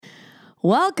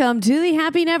Welcome to the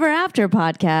Happy Never After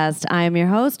podcast. I am your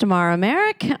host, Tamara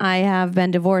Merrick. I have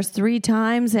been divorced 3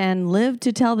 times and lived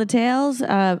to tell the tales.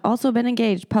 Also been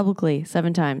engaged publicly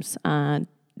 7 times.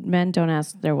 Men don't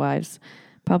ask their wives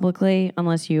publicly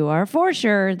unless you are for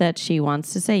sure that she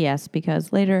wants to say yes,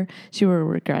 because later she will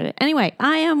regret it. Anyway,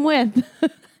 I am with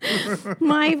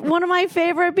one of my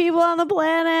favorite people on the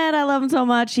planet. I love him so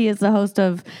much. He is the host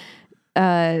of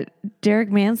Derek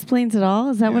Mansplains It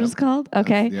All. Is that what it's called?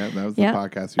 Okay. That was the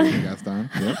podcast you were a guest on.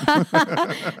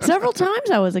 Yep. Several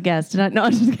times I was a guest. No,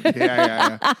 I'm just kidding.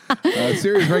 Yeah.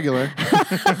 Series regular.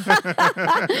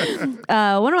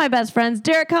 One of my best friends,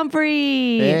 Derek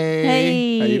Humphrey.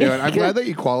 Hey. How you doing? I'm glad that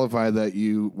you qualified that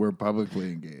you were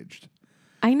publicly engaged.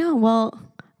 I know. Well,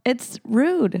 it's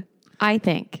rude, I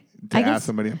think. To ask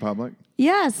somebody in public?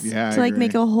 Yes. Yeah, to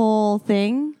make a whole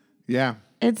thing. Yeah.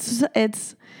 It's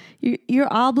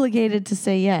you're obligated to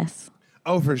say yes.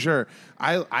 Oh, for sure.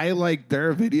 I like, there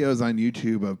are videos on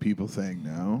YouTube of people saying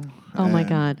no. Oh my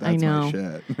God. I know. My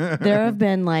shit. There have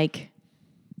been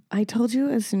I told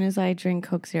you as soon as I drink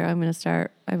Coke Zero, I'm going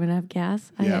to have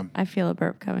gas. Yeah. I feel a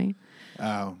burp coming.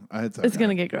 Oh, it's okay. It's going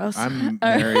to get gross. I'm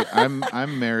married.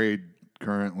 I'm married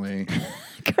currently.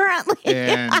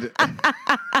 And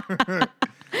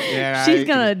she's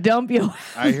going to dump you.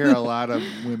 I hear a lot of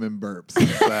women burps.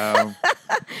 So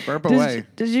burp away.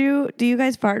 Do you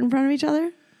guys fart in front of each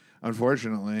other?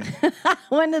 Unfortunately.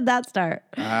 When did that start?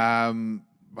 Oh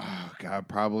God,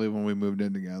 probably when we moved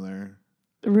in together.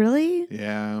 Really?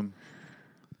 Yeah.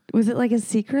 Was it like a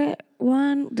secret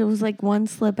one? There was like one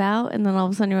slip out, and then all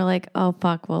of a sudden you were like, oh,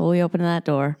 fuck, well, we opened that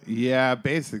door. Yeah,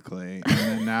 basically. And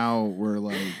then now we're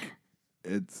like,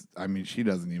 she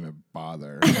doesn't even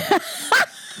bother.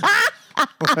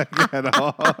 At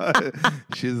all.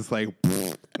 She's just like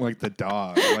the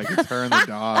dog. Like it's her and the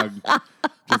dog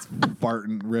just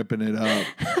farting, ripping it up.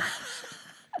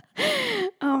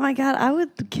 Oh my God, I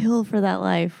would kill for that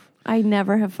life. I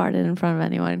never have farted in front of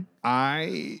anyone.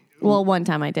 Well, one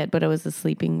time I did, but it was a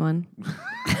sleeping one.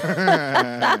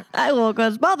 I woke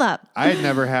us both up. I had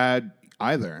never had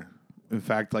either. In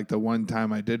fact, like the one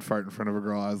time I did fart in front of a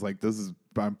girl, I was like,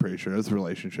 I'm pretty sure this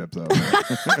relationship's over.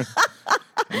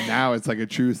 And now it's like a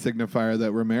true signifier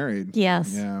that we're married.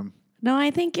 Yes. Yeah. No,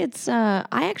 I think it's, I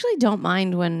actually don't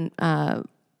mind when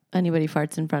anybody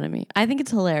farts in front of me. I think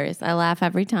it's hilarious. I laugh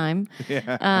every time.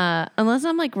 Yeah. Unless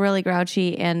I'm like really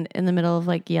grouchy and in the middle of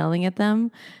like yelling at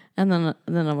them. And then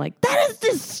I'm like, that is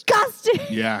disgusting.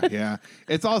 Yeah.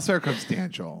 It's all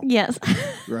circumstantial. Yes.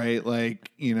 Right? Like,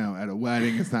 at a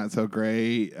wedding, it's not so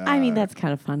great. I mean, that's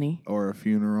kind of funny. Or a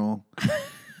funeral.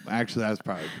 Actually, that's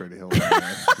probably pretty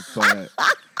hilarious. But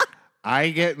I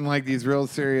get in like these real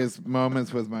serious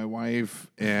moments with my wife,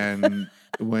 and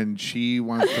when she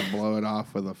wants to blow it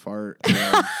off with a fart,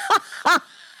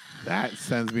 that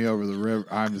sends me over the river.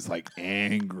 I'm just like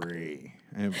angry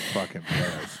and fucking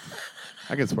pissed.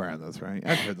 I can swear on this, right?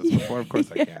 I've heard this before. Of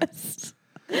course I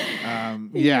can.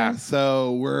 Yeah,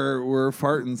 so we're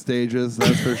farting stages,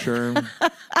 that's for sure.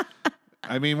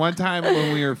 I mean, one time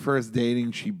when we were first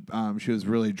dating, she was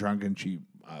really drunk and she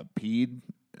peed.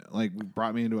 Like,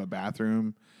 brought me into a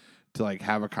bathroom to like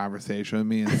have a conversation with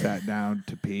me and sat down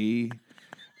to pee,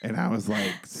 and I was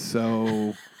like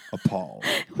so appalled.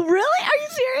 Really? Are you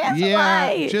serious? Yeah,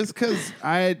 Why? just because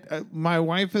my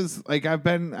wife is like,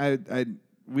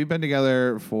 we've been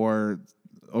together for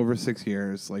over 6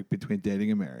 years, like between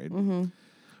dating and married. Mm-hmm.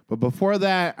 But before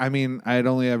that, I mean, I had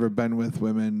only ever been with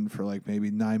women for like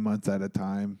maybe 9 months at a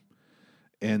time.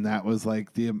 And that was like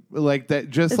it's like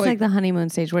the honeymoon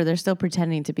stage where they're still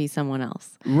pretending to be someone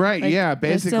else. Right. Like, yeah.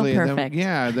 Basically. They're still perfect.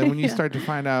 Then when you start to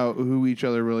find out who each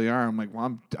other really are, I'm like,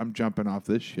 well, I'm jumping off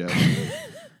this ship.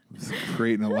 Just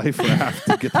creating a life raft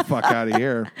to get the fuck out of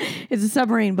here. It's a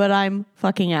submarine, but I'm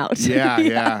fucking out.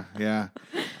 Yeah.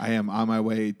 I am on my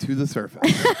way to the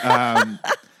surface.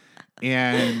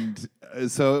 And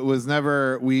so it was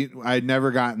I'd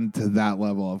never gotten to that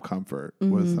level of comfort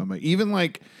with somebody.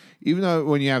 Even though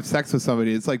when you have sex with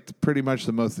somebody, it's like pretty much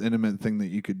the most intimate thing that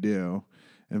you could do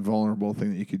and vulnerable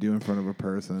thing that you could do in front of a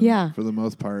person. Yeah. For the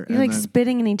most part. You're like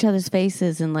spitting in each other's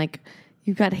faces and like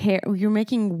you've got hair. You're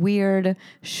making weird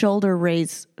shoulder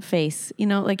raise face.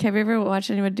 Like have you ever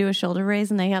watched anyone do a shoulder raise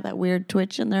and they have that weird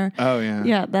twitch in their... Oh, yeah.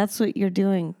 Yeah, that's what you're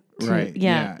doing. Right.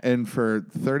 Yeah. And for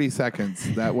 30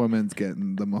 seconds, that woman's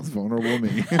getting the most vulnerable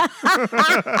me.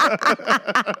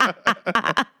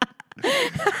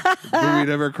 We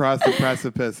never crossed the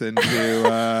precipice into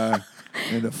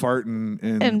farting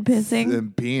and pissing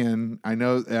and peeing. I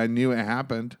knew it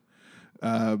happened,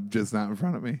 just not in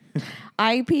front of me.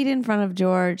 I peed in front of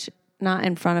George, not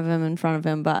in front of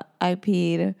him, but I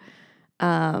peed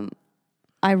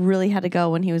I really had to go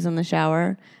when he was in the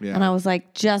shower. Yeah. And I was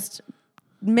like, just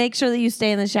make sure that you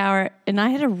stay in the shower. And I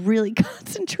had to really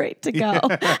concentrate to go.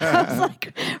 I was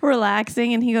like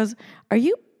relaxing. And he goes, are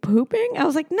you pooping? I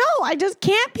was like, no, I just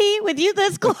can't pee with you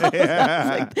this close. I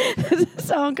was like, this is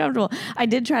so uncomfortable. I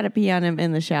did try to pee on him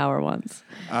in the shower once.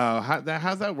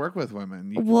 How's that work with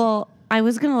women? Well, I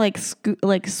was gonna like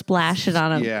splash it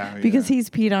on him, because he's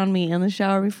peed on me in the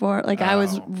shower before. Like I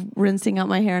was rinsing out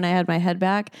my hair and I had my head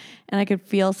back and I could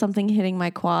feel something hitting my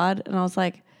quad and I was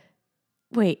like,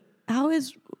 wait, how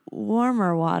is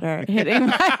warmer water hitting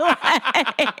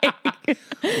my leg?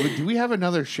 Do we have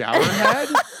another shower head?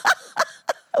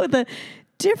 With a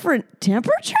different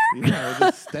temperature? Yeah,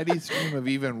 with a steady stream of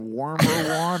even warmer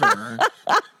water.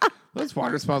 This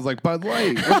water smells like Bud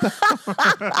Light.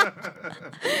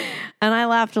 And I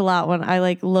laughed a lot when I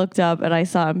like looked up and I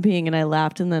saw him peeing and I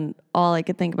laughed and then all I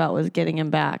could think about was getting him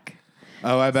back.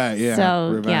 Oh, I bet. Yeah.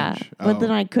 So, Revenge. yeah. But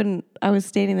then I was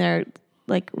standing there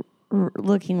like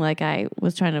looking like I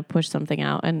was trying to push something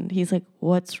out and he's like,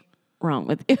 what's wrong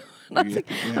with you? And I was like,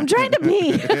 I'm trying to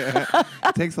pee.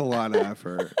 It takes a lot of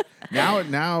effort.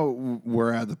 Now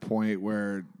we're at the point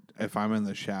where if I'm in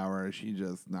the shower, she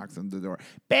just knocks on the door.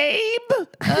 Babe,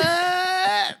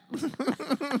 I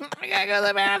gotta go to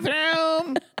the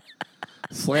bathroom.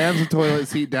 Slams the toilet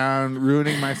seat down,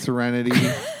 ruining my serenity.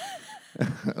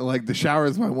 Like the shower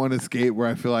is my one escape where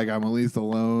I feel like I'm at least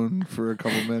alone for a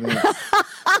couple minutes.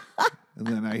 And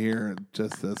then I hear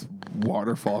just this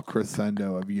waterfall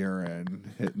crescendo of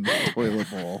urine hitting the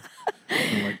toilet bowl.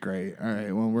 I'm like, great. All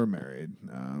right, well, we're married.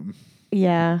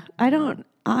 Yeah. I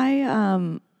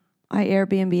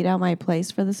Airbnb'd out my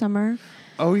place for the summer.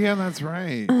 Oh, yeah, that's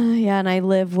right. Yeah, and I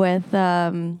live with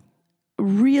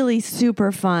really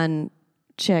super fun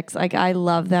chicks. Like, I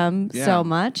love them so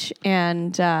much.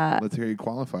 And let's hear you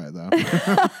qualify it, though.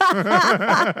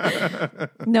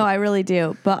 No, I really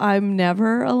do. But I'm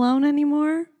never alone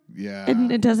anymore. Yeah. And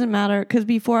it doesn't matter. Because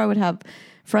before I would have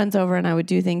friends over and I would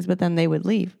do things, but then they would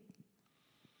leave.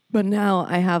 But now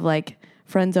I have like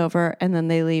friends over and then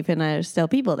they leave and there's still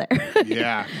people there.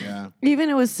 Yeah. Even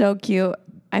it was so cute.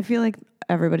 I feel like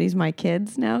everybody's my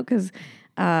kids now because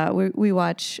we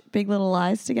watch Big Little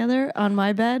Lies together on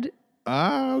my bed.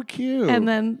 Oh, cute. And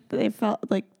then they felt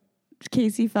like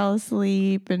Casey fell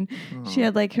asleep and she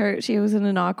had like she was in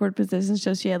an awkward position.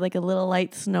 So she had like a little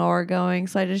light snore going.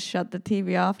 So I just shut the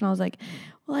TV off and I was like,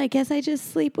 well, I guess I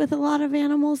just sleep with a lot of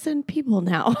animals and people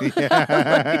now.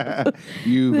 Yeah.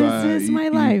 This is my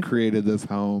life. You created this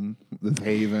home, this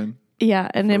haven. Yeah.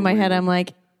 And in my head, I'm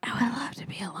like, I would love to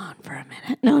be alone for a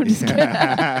minute. No, I'm just kidding.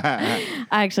 I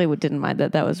actually didn't mind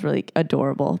that. That was really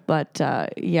adorable. But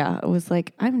yeah, it was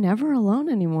like, I'm never alone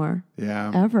anymore.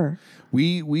 Yeah. Ever.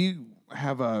 We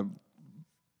have a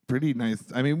pretty nice,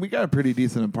 we got a pretty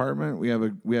decent apartment. We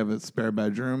have a spare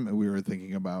bedroom and we were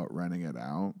thinking about renting it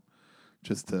out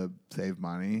just to save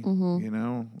money,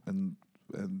 and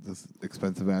this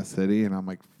expensive ass city. And I'm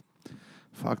like,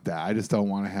 fuck that. I just don't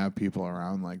want to have people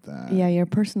around like that. Yeah, your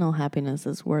personal happiness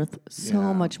is worth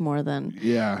so much more than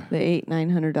the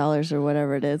 $800-900 or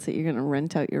whatever it is that you're going to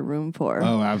rent out your room for.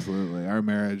 Oh, absolutely. Our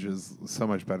marriage is so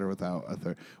much better without a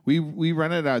third. We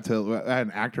rented out to I had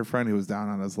an actor friend who was down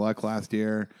on his luck last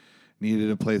year,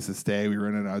 needed a place to stay. We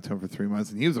rented out to him for 3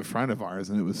 months, and he was a friend of ours,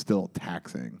 and it was still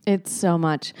taxing. It's so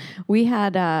much. We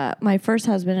had my first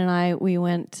husband and I. We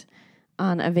went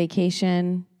on a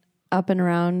vacation up and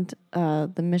around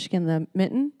the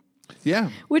Mitten. Yeah.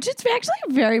 Which it's actually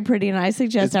very pretty, and I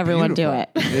suggest everyone do it.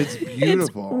 It's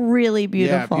beautiful. It's really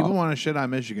beautiful. Yeah, people want to shit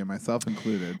on Michigan, myself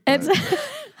included. I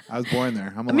was born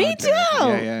there. I'm allowed Me to. too.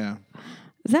 Yeah.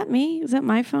 Is that me? Is that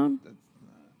my phone? That's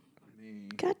not me.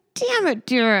 God damn it,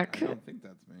 Derek. I don't think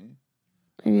that's me.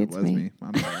 Maybe it's was me.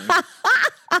 I'm sorry.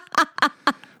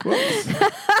 Whoops.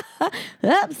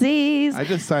 Oopsies. I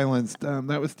just silenced.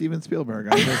 That was Steven Spielberg.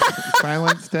 I just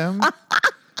silenced him.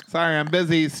 Sorry, I'm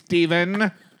busy,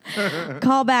 Steven.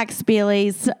 Call back,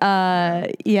 Spielies.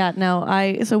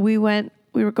 So we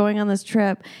were going on this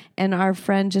trip and our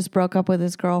friend just broke up with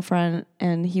his girlfriend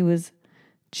and he was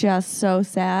just so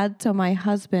sad. So my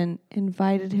husband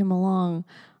invited him along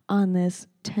on this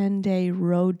 10-day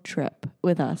road trip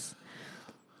with us.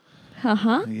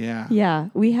 Uh-huh. Yeah. Yeah.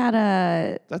 We had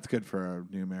That's good for a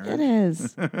new marriage. It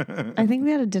is. I think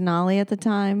we had a Denali at the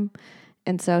time.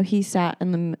 And so he sat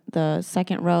in the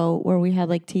second row where we had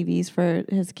like TVs for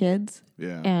his kids.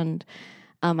 Yeah. And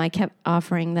I kept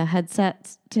offering the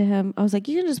headsets to him. I was like,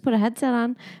 you can just put a headset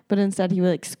on. But instead he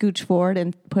would like scooch forward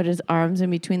and put his arms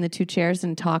in between the two chairs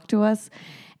and talk to us.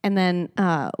 And then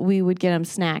we would get him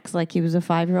snacks like he was a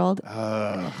 5-year-old.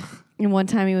 And one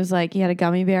time he was like, he had a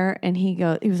gummy bear, and he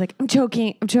was like, I'm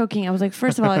choking. I was like,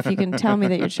 first of all, if you can tell me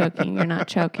that you're choking, you're not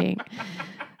choking.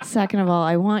 Second of all,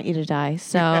 I want you to die.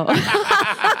 So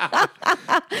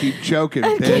keep choking,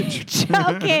 bitch. Keep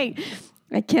choking.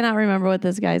 I cannot remember what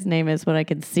this guy's name is, but I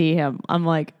can see him. I'm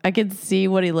like, I can see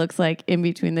what he looks like in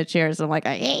between the chairs. I'm like,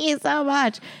 I hate you so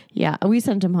much. Yeah, we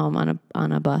sent him home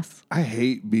on a bus. I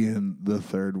hate being the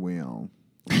third wheel.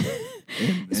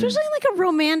 Especially like a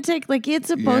romantic, like it's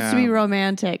supposed to be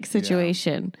romantic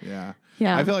situation. Yeah.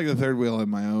 Yeah. I feel like the third wheel in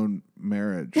my own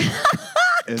marriage.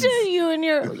 To you and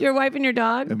your wife and your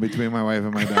dog? And between my wife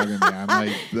and my dog and me, I'm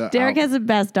like... Derek has the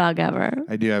best dog ever.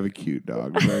 I do have a cute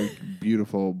dog, a very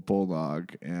beautiful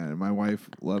bulldog, and my wife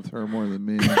loves her more than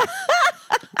me.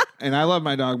 And I love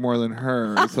my dog more than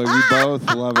her, so we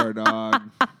both love our dog.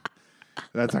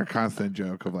 That's our constant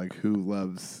joke of like who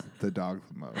loves the dog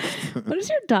the most. What is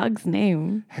your dog's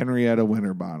name? Henrietta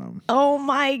Winterbottom. Oh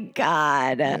my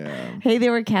God. Yeah. Hey, they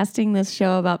were casting this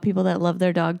show about people that love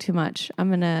their dog too much. I'm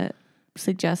going to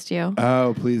suggest you.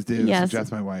 Oh, please do. Yes.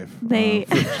 Suggest my wife. They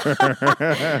For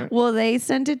sure. Well, they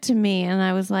sent it to me and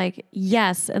I was like,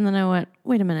 yes. And then I went,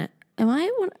 wait a minute. Am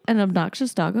I an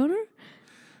obnoxious dog owner?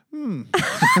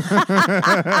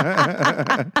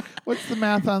 What's the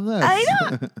math on this? I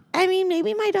don't. I mean,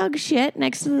 maybe my dog shit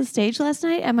next to the stage last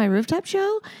night at my rooftop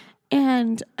show,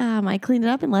 and I cleaned it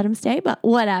up and let him stay. But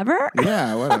whatever.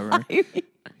 Yeah, whatever. You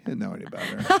didn't know any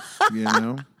better. You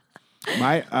know,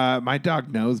 my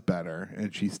dog knows better,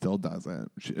 and she still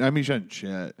doesn't. She doesn't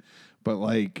shit, but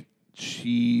like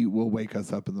she will wake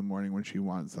us up in the morning when she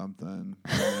wants something.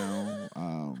 You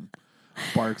know.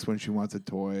 Barks when she wants a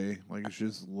toy. Like she'll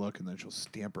just look and then she'll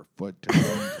stamp her foot to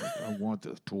her. Like, I want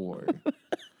this toy.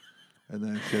 And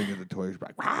then she'll get the toy. She'll be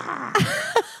like, "Rah!"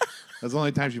 That's the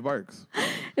only time she barks.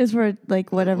 Is for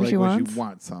like whatever she wants. When she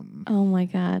wants something. Oh my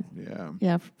God. Yeah.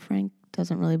 Yeah. Frank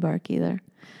doesn't really bark either.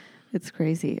 It's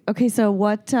crazy. Okay. So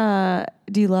what, do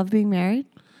you love being married?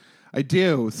 I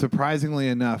do. Surprisingly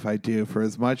enough, I do. For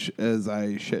as much as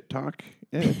I shit talk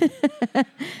it.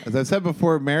 As I've said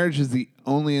before, marriage is the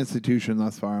only institution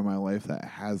thus far in my life that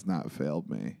has not failed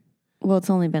me. Well, it's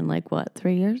only been like what,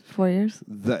 3 years, 4 years?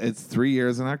 It's 3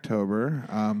 years in October,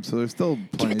 so there's still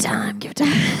plenty of time. Give it time.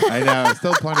 I know,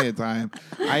 still plenty of time.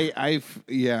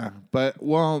 But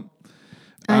well,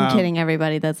 I'm kidding,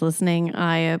 everybody that's listening.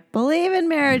 I believe in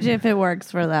marriage if it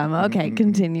works for them. Okay,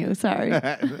 continue. Sorry.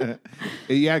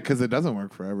 Yeah, because it doesn't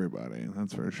work for everybody.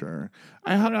 That's for sure.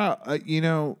 I hung out.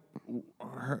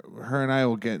 Her and I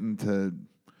will get into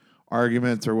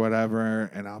arguments or whatever,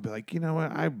 and I'll be like, you know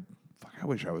what? I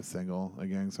wish I was single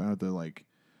again, so I don't have to like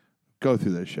go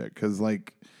through this shit. Because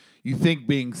like, you think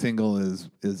being single is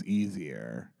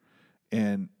easier,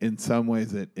 and in some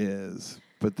ways it is.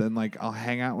 But then, like, I'll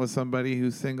hang out with somebody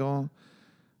who's single.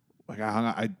 Like,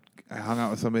 I hung out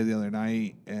with somebody the other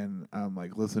night, and I'm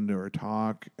like, listening to her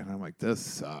talk, and I'm like, this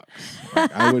sucks.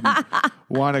 Like, I wouldn't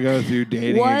want to go through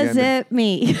dating again. Was it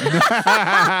me?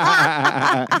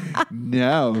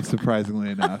 No, surprisingly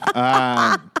enough.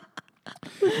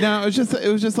 No, it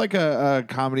was just like a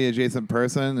comedy adjacent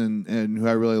person, and who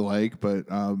I really like, but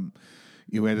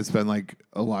we had to spend like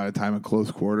a lot of time in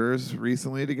close quarters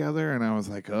recently together, and I was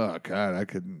like, oh God, I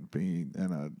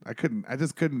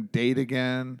just couldn't date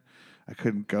again. I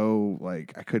couldn't go,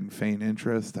 like, I couldn't feign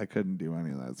interest. I couldn't do any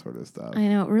of that sort of stuff. I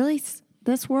know. Really,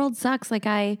 this world sucks. Like,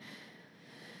 I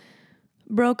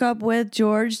broke up with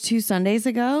George 2 Sundays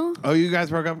ago. Oh, you guys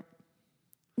broke up?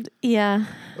 Yeah.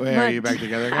 Wait, are you back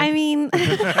together again? I mean...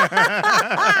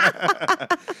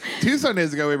 2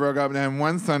 Sundays ago we broke up, and then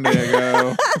 1 Sunday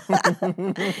ago...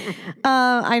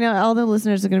 I know all the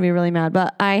listeners are going to be really mad,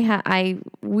 but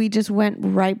we just went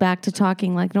right back to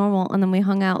talking like normal, and then we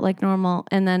hung out like normal,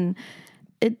 and then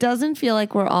it doesn't feel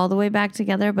like we're all the way back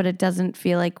together, but it doesn't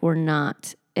feel like we're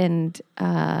not, and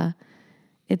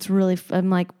it's really... I'm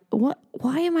like, what?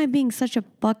 Why am I being such a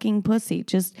fucking pussy?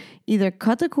 Just either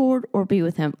cut the cord or be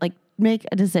with him. Like, make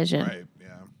a decision. Right,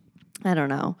 yeah. I don't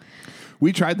know.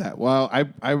 We tried that. Well,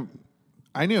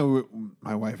 I knew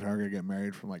my wife and I were going to get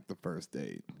married from, like, the first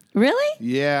date. Really?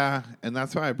 Yeah, and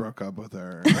that's why I broke up with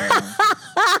her.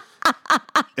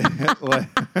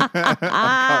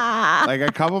 Like,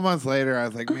 a couple months later, I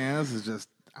was like, man, this is just...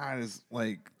 I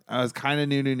was kind of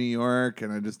new to New York,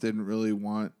 and I just didn't really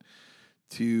want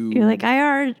to... You're like,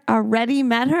 I already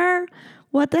met her?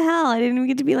 What the hell? I didn't even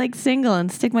get to be like single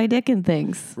and stick my dick in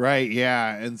things. Right,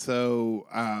 yeah. And so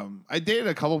I dated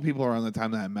a couple people around the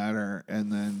time that I met her,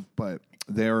 but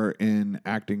they were in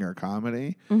acting or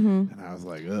comedy. Mm-hmm. And I was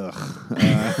like, ugh.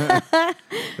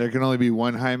 There can only be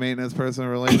one high maintenance person in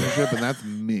a relationship, and that's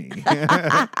me.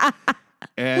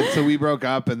 And so we broke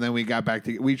up, and then we got back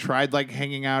to. We tried like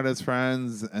hanging out as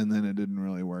friends, and then it didn't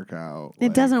really work out.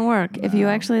 It doesn't work. If you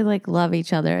actually like love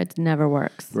each other, it never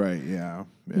works. Right? Yeah.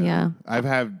 I've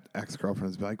had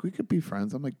ex-girlfriends be like, "We could be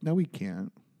friends." I'm like, "No, we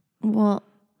can't." Well,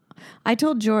 I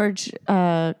told George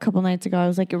a couple nights ago, I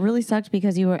was like, it really sucked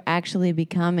because you were actually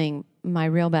becoming my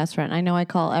real best friend. I know I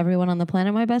call everyone on the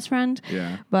planet my best friend.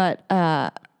 Yeah. But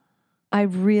I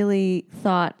really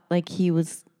thought like he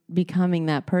was becoming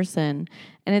that person.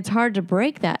 And it's hard to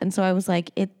break that. And so I was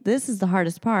like, this is the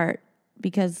hardest part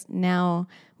because now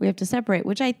we have to separate,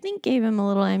 which I think gave him a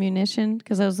little ammunition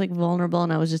because I was like vulnerable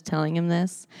and I was just telling him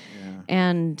this.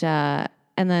 Yeah.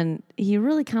 And then he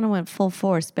really kind of went full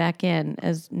force back in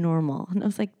as normal. And I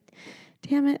was like,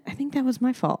 damn it, I think that was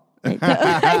my fault.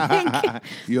 I think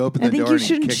you opened the door you and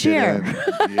shouldn't share.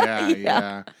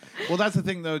 Yeah. Well, that's the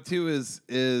thing, though, too,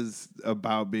 is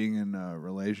about being in a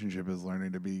relationship is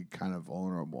learning to be kind of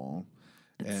vulnerable.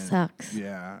 It sucks.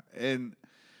 Yeah. And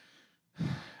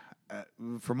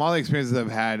from all the experiences I've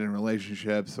had in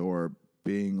relationships or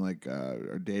being like,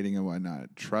 or dating and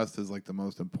whatnot, trust is like the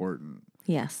most important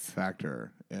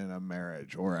factor in a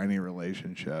marriage or any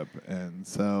relationship. And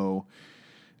so,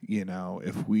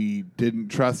 if we didn't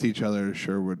trust each other, it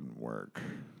sure wouldn't work.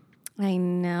 I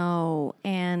know.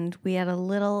 And we had a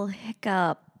little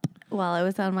hiccup while I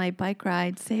was on my bike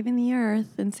ride, saving the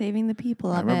earth and saving the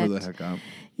people of it. I remember the hiccup.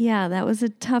 Yeah, that was a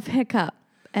tough hiccup.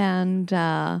 And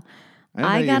I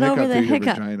got over the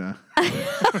hiccup.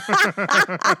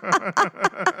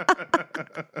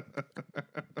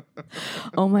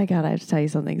 Oh my God, I have to tell you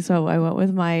something. So I went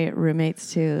with my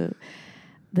roommates to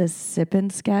the sip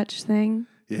and sketch thing.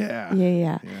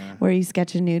 Yeah. Where you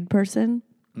sketch a nude person.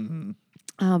 Mm-hmm.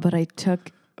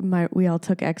 But we all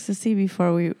took ecstasy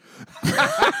before we. We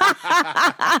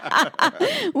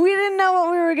didn't know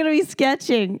what we were going to be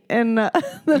sketching. And then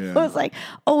I was like,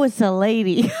 oh, it's a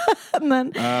lady. And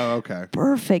then, okay.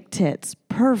 Perfect tits.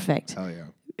 Perfect. Hell yeah.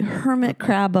 Hermit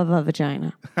crab of a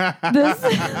vagina.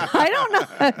 I don't know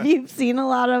if you've seen a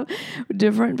lot of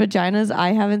different vaginas.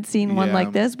 I haven't seen one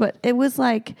like this, but it was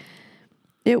like,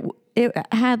 it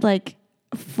had like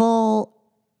full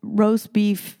roast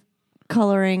beef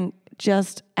coloring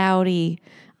just outie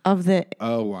of the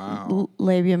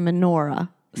labia minora.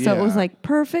 So it was like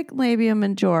perfect labia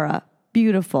majora.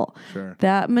 Beautiful. Sure.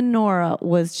 That minora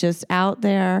was just out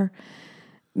there.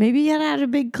 Maybe it had a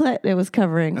big clit it was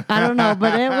covering. I don't know,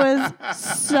 but it was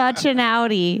such an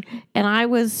outie. And I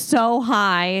was so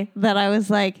high that I was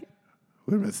like...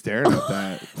 We've been staring at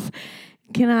that.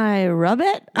 Can I rub it?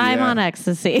 Yeah. I'm on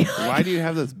ecstasy. Why do you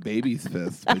have this baby's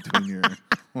fist between your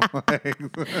legs?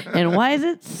 And why is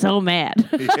it so mad?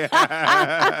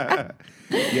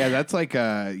 Yeah, that's like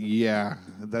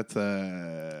that's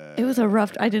a... It was a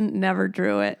rough... I never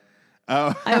drew it.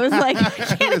 Oh. I was like,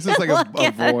 this is like a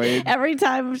void. Every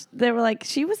time they were like,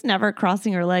 she was never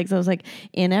crossing her legs. I was like,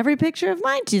 in every picture of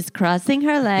mine, she's crossing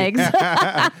her legs.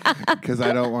 Because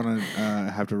I don't want to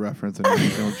have to reference a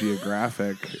National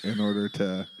Geographic in order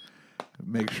to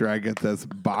make sure I get this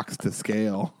box to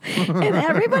scale. And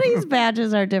everybody's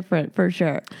badges are different for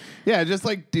sure. Yeah, just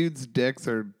like dudes' dicks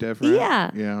are different.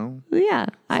 Yeah. Yeah.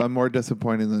 Some more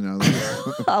disappointing than others.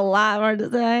 A lot more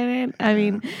disappointing. I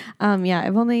mean,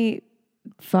 I've only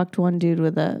fucked one dude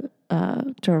with a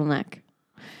turtleneck.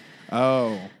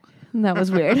 Oh. And that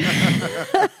was weird.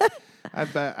 I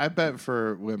bet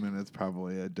for women it's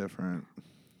probably a different...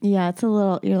 Yeah, it's a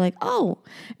little... You're like, oh.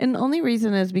 And the only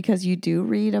reason is because you do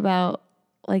read about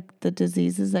like the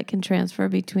diseases that can transfer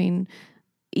between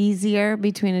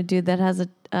a dude that has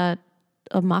a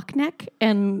mock neck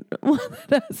and one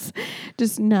that has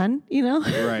just none,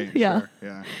 Right. Yeah. Sure,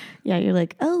 yeah. Yeah, you're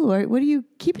like, oh, what are you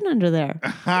keeping under there?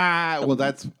 Well,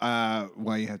 that's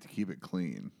why you have to keep it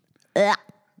clean.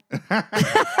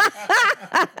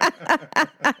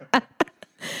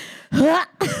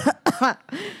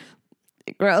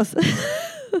 Gross.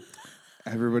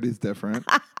 Everybody's different.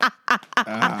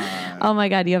 Oh my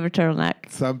God, you have a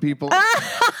turtleneck. Some people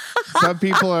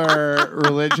are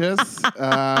religious.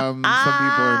 Some people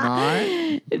are not.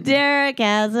 Derek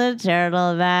has a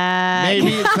turtleneck. Maybe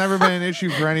it's never been an issue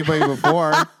for anybody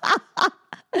before.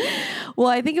 Well,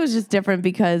 I think it was just different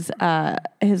because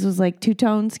his was like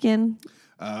two-tone skin.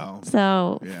 Oh.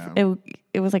 So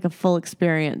it was like a full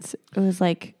experience. It was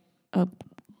like a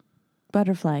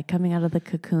butterfly coming out of the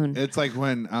cocoon. It's like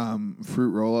when fruit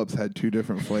roll-ups had two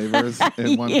different flavors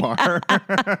in one bar.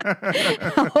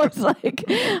 I was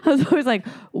always like,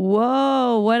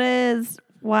 whoa,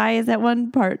 why is that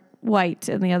one part white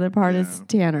and the other part is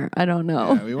tanner? I don't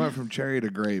know. Yeah, we went from cherry to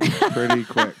grape pretty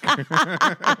quick.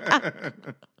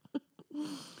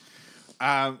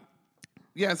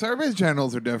 Yeah, so everybody's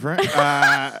genitals are different.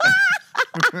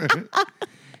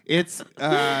 It's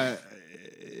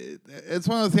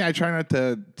one of those things I try not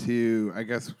to I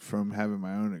guess from having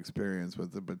my own experience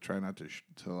with it, but try not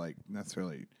to like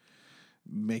necessarily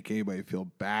make anybody feel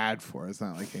bad for it. It's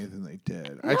not like anything they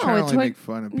did. I try to only make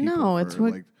fun of people. No, it's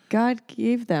what like, God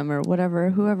gave them or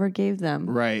whoever gave them.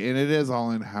 Right, and it is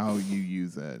all in how you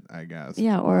use it, I guess.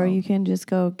 Yeah, or you can just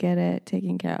go get it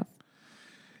taken care of.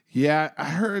 Yeah, I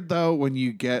heard, though, when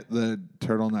you get the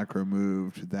turtleneck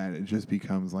removed, that it just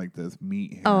becomes like this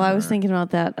meat hammer. Oh, I was thinking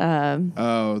about that.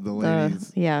 The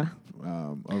ladies' yeah.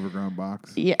 overgrown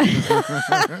box. Yeah.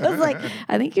 I was like,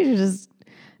 I think you should just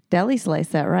deli slice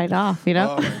that right off, you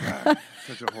know? Oh, my God.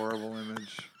 Such a horrible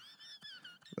image.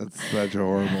 That's such a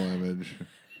horrible image.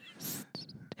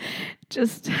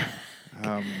 Just...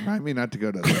 remind me not to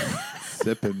go to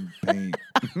Sip and Paint.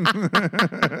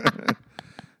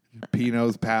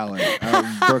 Pino's Palette out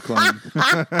in Brooklyn.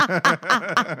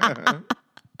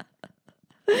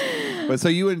 But so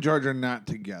you and George are not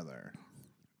together,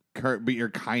 but you're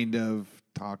kind of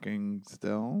talking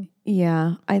still?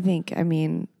 Yeah, I think, I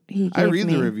mean, I read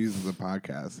the reviews of the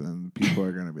podcast, and people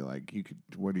are going to be like,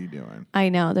 what are you doing? I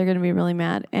know, they're going to be really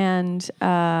mad. And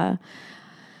last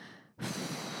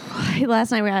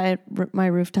night we had my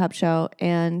rooftop show,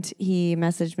 and he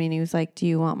messaged me, and he was like, do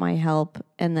you want my help?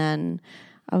 And then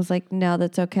I was like, no,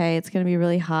 that's okay. It's going to be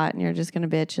really hot and you're just going to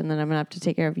bitch and then I'm going to have to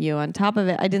take care of you. On top of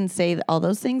it, I didn't say all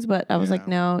those things, but I was like,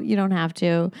 no, you don't have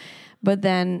to. But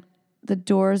then the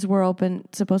doors were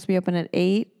supposed to be open at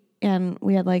 8 and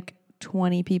we had like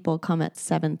 20 people come at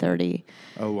 7:30.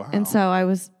 Oh, wow. And so I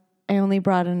only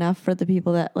brought enough for the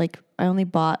people that I only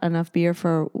bought enough beer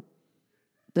for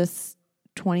this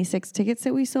 26 tickets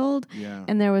that we sold. Yeah.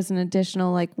 And there was an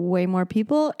additional way more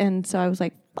people. And so I was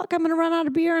like, fuck, I'm going to run out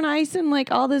of beer and ice and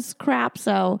all this crap.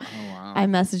 So I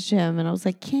messaged him and I was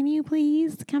like, can you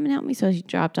please come and help me? So he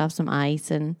dropped off some ice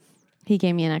and he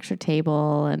gave me an extra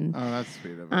table. And oh, that's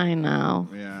sweet of him. I know.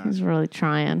 Yeah. He's really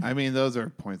trying. I mean, those are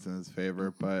points in his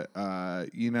favor, but,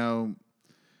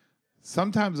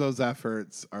 sometimes those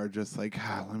efforts are just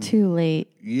too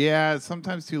late. Yeah,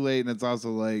 sometimes too late. And it's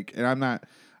also and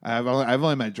I've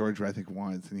only met George, I think,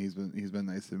 once, and he's been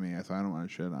nice to me, so I don't want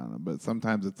to shit on him. But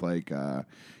sometimes it's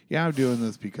I'm doing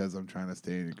this because I'm trying to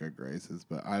stay in good graces,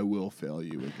 but I will fail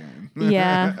you again.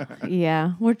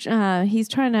 Yeah. Which he's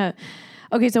trying to.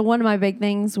 Okay, so one of my big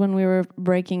things when we were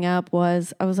breaking up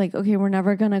was I was like, okay, we're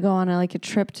never gonna go on a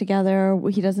trip together.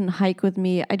 He doesn't hike with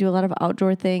me. I do a lot of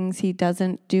outdoor things. He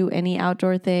doesn't do any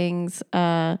outdoor things.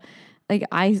 Even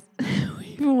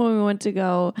when we went to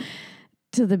go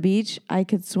to the beach, I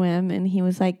could swim, and he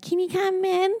was like, can you come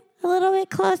in a little bit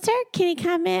closer? Can you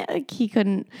come in? He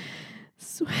couldn't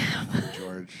swim.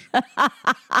 George. And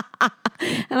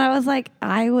I was like,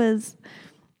 I was,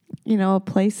 a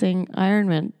placing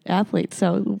Ironman athlete.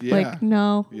 So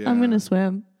no, I'm going to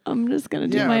swim. I'm just going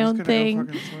to do my own thing.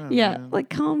 Swim,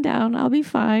 calm down. I'll be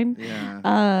fine.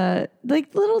 Yeah.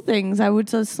 Little things. I would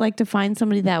just like to find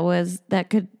somebody that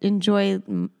could enjoy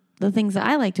the things that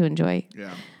I like to enjoy.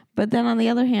 Yeah. But then on the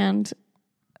other hand,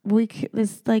 I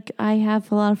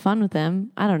have a lot of fun with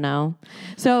them. I don't know.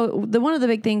 So one of the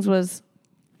big things was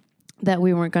that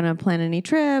we weren't going to plan any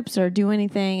trips or do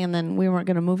anything, and then we weren't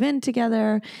going to move in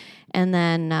together. And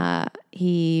then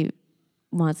he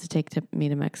wants to take me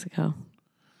to Mexico.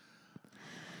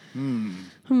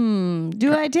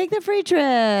 Do I take the free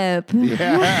trip?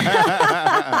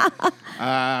 Yeah.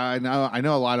 I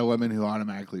know a lot of women who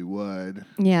automatically would.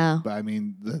 Yeah. But I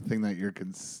mean,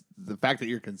 the fact that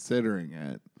you're considering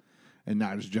it and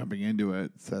not just jumping into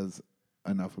it says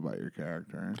enough about your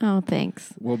character. Oh,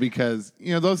 thanks. Well, because,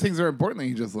 those things are important that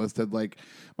you just listed.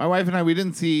 My wife and I, we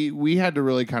had to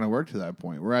really kind of work to that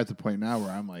point. We're at the point now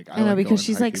where I'm I know, because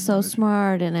she's so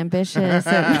smart and ambitious.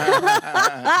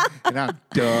 And I'm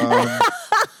dumb.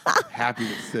 Happy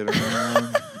to sit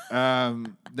around.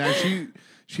 Now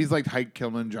she's hike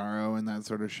Kilimanjaro and that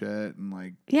sort of shit.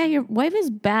 And yeah, your wife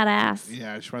is badass.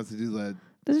 Yeah, she wants to do the...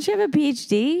 Doesn't she have a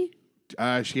PhD?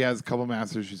 She has a couple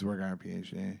masters. She's working on her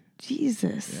PhD.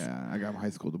 Jesus. Yeah, I got my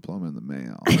high school diploma in the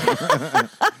mail.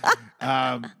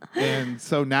 And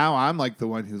so now I'm the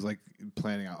one who's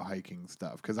planning out hiking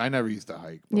stuff because I never used to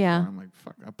hike before. Yeah. I'm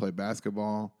fuck, I play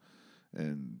basketball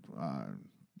and,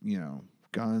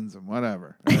 guns and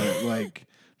whatever.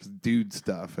 Just dude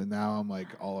stuff. And now I'm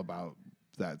all about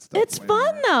that stuff. It's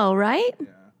fun though, right? Yeah.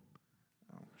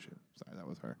 Oh, shit. Sorry, that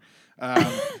was her.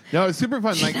 No, it's super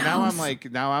fun. Now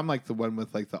I'm the one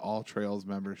with the All Trails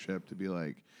membership to be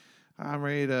I'm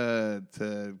ready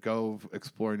to go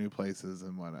explore new places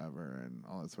and whatever and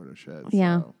all that sort of shit.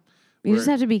 Yeah. So you just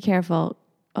have to be careful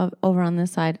over on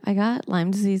this side. I got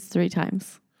Lyme disease 3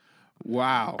 times.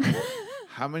 Wow.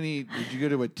 How many did you go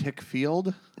to a tick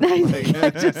field?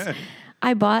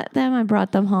 I bought them. I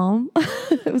brought them home.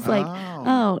 It was like,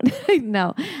 oh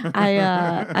no.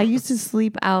 I used to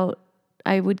sleep out.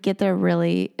 I would get there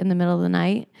really in the middle of the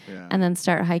night and then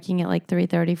start hiking at like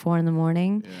 3:30, 4 in the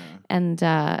morning. Yeah. And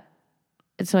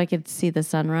so I could see the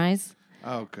sunrise.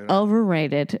 Oh, good.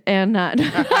 Overrated. And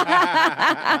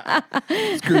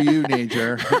screw you,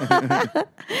 nature.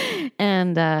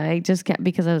 And I just kept,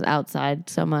 because I was outside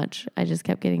so much, I just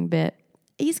kept getting bit.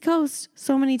 East Coast,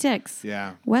 so many ticks.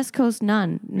 Yeah. West Coast,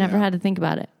 none. Never had to think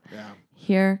about it. Yeah.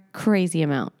 Here, crazy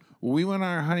amount. Well, we went on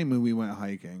our honeymoon. We went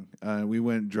hiking. We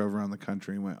drove around the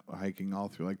country, and went hiking all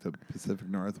through like the Pacific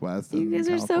Northwest. You guys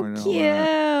are so cute.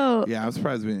 Yeah, I'm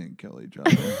surprised we didn't kill each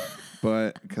other,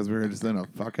 but because we were just in a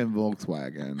fucking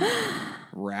Volkswagen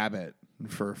Rabbit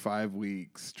for 5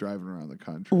 weeks driving around the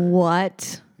country.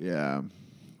 What? Yeah,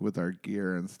 with our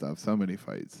gear and stuff. So many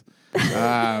fights.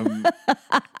 But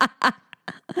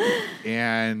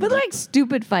like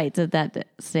stupid fights at that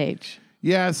stage.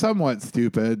 Yeah, somewhat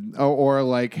stupid. Or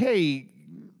like, hey,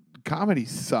 comedy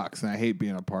sucks and I hate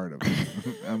being a part of it.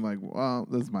 I'm like, well,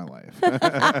 this is my life.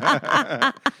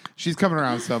 She's coming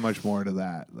around so much more to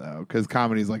that, though, because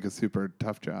comedy is like a super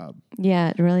tough job. Yeah,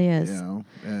 it really is. You know,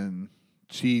 and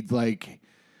she like,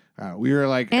 we were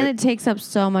like... And it takes up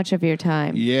so much of your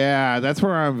time. Yeah, that's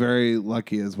where I'm very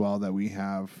lucky as well that we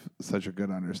have such a good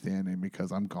understanding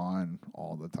because I'm gone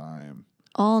all the time.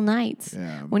 All nights.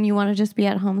 Yeah. When you want to just be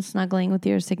at home snuggling with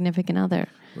your significant other.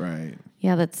 Right.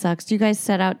 Yeah, that sucks. Do you guys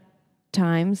set out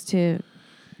times to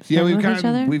we've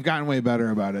gotten way better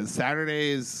about it.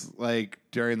 Saturdays, like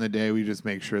during the day, we just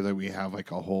make sure that we have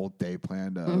like a whole day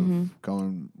planned of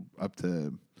going up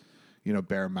to,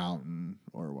 Bear Mountain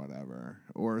or whatever,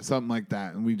 or something like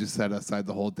that. And we just set aside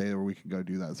the whole day where we can go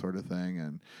do that sort of thing.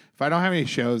 And if I don't have any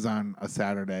shows on a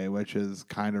Saturday, which is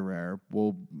kind of rare,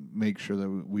 we'll make sure that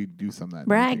we do some of that.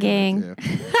 Bragging.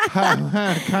 Kind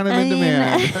of in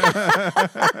demand.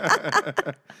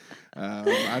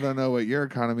 I don't know what your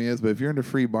economy is, but if you're into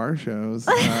free bar shows,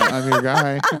 I'm your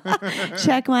guy.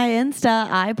 Check my Insta.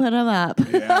 I put them up.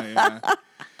 Yeah.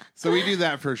 So we do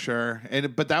that for sure.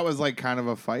 But that was like kind of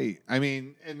a fight. I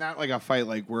mean, and not like a fight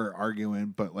like we're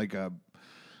arguing, but like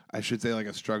I should say like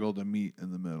a struggle to meet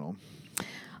in the middle.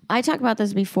 I talked about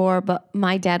this before, but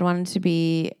my dad wanted to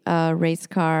be a race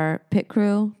car pit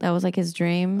crew. That was like his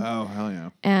dream. Oh, hell yeah.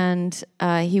 And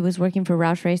he was working for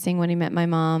Roush Racing when he met my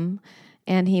mom.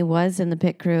 And he was in the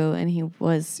pit crew, and he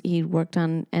worked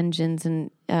on engines and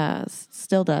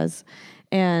still does.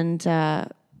 And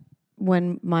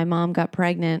when my mom got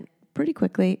pregnant pretty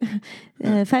quickly,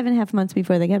 5.5 months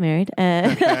before they got married,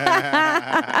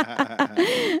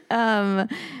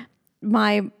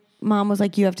 my mom was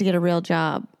like, "You have to get a real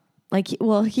job."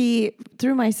 He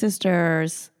through my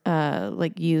sister's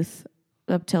youth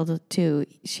up till the 2,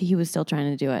 he was still trying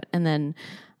to do it, and then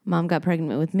Mom got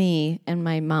pregnant with me, and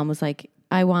my mom was like,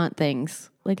 I want things.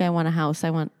 Like, I want a house. I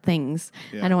want things.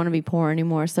 Yeah. I don't want to be poor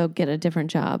anymore, so get a different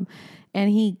job. And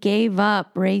he gave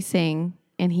up racing,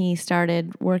 and he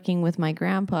started working with my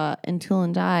grandpa in Tool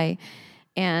and Die.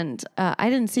 And I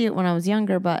didn't see it when I was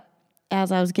younger, but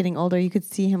as I was getting older, you could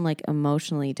see him, like,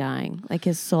 emotionally dying. Like,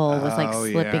 his soul was, like,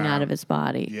 slipping out of his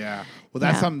body. Yeah. Well,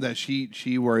 that's something that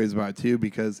she worries about, too,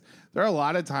 because there are a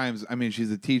lot of times, I mean, she's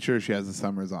a teacher. She has the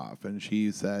summers off. And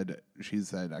she said,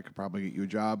 I could probably get you a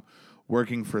job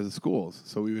working for the schools.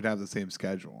 So we would have the same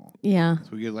schedule. Yeah.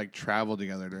 So we could, like, travel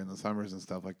together during the summers and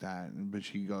stuff like that. But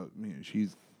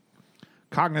she's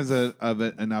cognizant of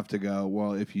it enough to go,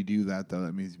 well, if you do that, though,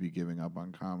 that means you'd be giving up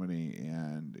on comedy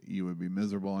and you would be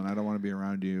miserable, and I don't want to be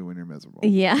around you when you're miserable.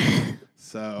 Yeah.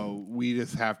 So we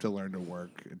just have to learn to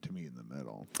work to meet in the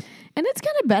middle. And it's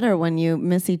kind of better when you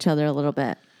miss each other a little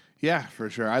bit. Yeah, for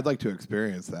sure. I'd like to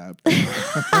experience that.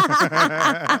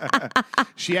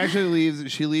 She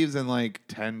leaves in like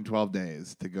 10, 12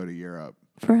 days to go to Europe.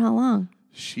 For how long?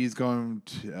 She's going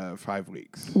to 5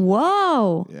 weeks.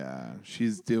 Whoa. Yeah.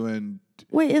 She's doing...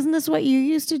 Wait, isn't this what you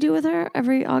used to do with her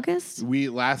every August?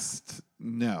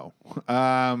 No.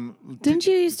 Didn't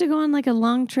you used to go on like a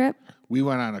long trip? We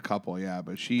went on a couple, yeah.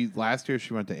 But last year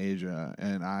she went to Asia,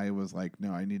 and I was like,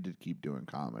 no, I need to keep doing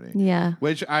comedy. Yeah.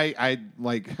 Which I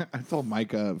told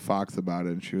Micah Fox about it,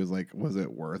 and she was like, was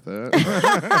it worth it?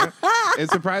 And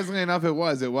surprisingly enough, it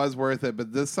was. It was worth it.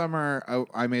 But this summer,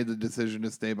 I made the decision to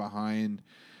stay behind,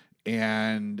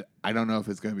 and I don't know if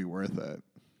it's going to be worth it.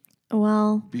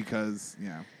 Well, because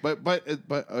but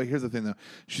here's the thing though,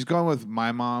 she's going with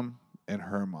my mom and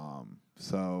her mom,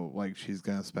 So like she's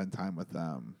going to spend time with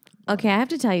them. Okay, I have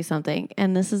to tell you something.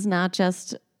 And this is not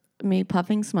just me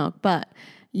puffing smoke, but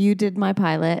you did my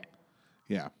pilot.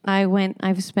 Yeah.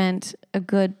 I've spent a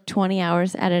good 20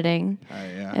 hours editing.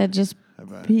 And just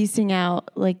piecing out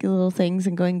like little things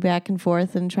and going back and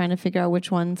forth and trying to figure out which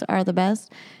ones are the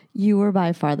best. You were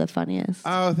by far the funniest.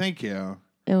 Oh, thank you.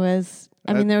 It was...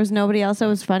 I mean, there was nobody else that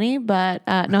was funny, but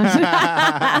no.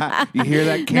 You hear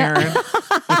that, Karen?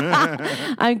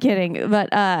 I'm kidding. But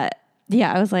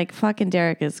yeah, I was like, fucking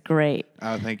Derek is great.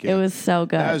 Oh, thank you. It was so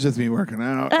good. That was just me working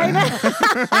out. I know.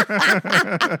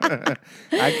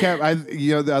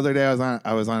 The other day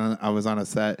I was on a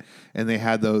set and they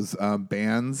had those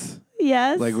bands.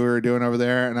 Yes. Like we were doing over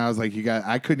there, and I was like,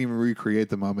 I couldn't even recreate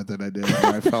the moment that I did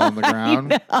where I fell on the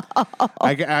ground.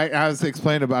 I was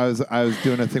explaining about, I was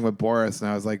doing a thing with Boris, and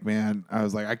I was like,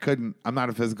 I'm not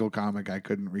a physical comic. I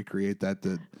couldn't recreate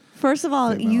that. First of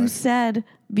all, you said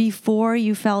before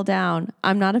you fell down,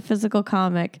 I'm not a physical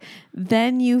comic.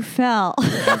 Then you fell.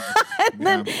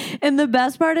 And the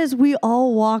best part is we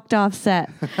all walked off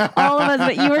set. All of us,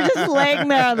 but you were just laying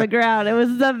there on the ground. It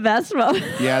was the best moment.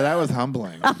 Yeah, that was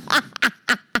humbling.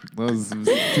 Those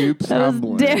super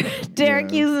humbling.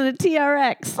 Derek using a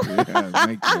TRX. Yeah,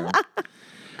 thank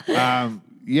you.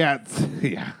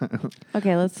 Yeah.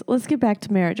 Okay, let's get back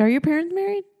to marriage. Are your parents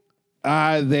married?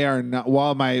 They are not.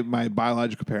 Well, my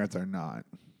biological parents are not.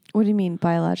 What do you mean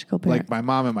biological parents? Like my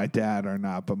mom and my dad are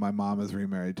not, but my mom is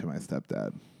remarried to my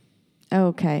stepdad. Oh,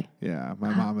 okay. Yeah,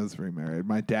 my mom is remarried.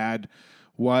 My dad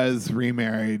was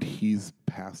remarried. He's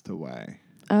passed away.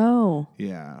 Oh.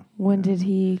 Yeah. When did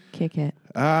he kick it?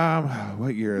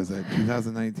 What year is it?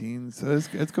 2019. So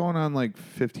it's going on like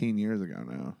 15 years ago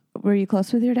now. Were you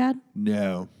close with your dad?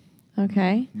 No.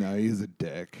 Okay. No, he's a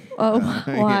dick. Oh,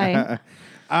 why?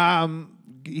 Yeah.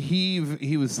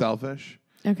 He was selfish.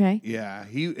 Okay. Yeah,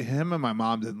 him and my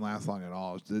mom didn't last long at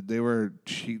all. They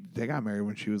got married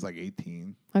when she was like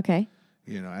 18. Okay.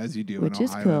 You know, as you do which in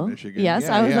is Ohio cool. and Michigan. Yes,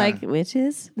 I was like, which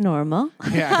is normal.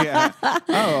 Yeah.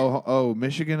 Oh,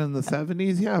 Michigan in the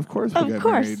 70s? Yeah, of course we got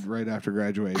married right after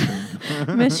graduation.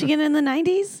 Michigan in the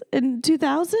 90s? In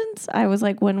 2000s? I was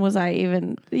like, when was I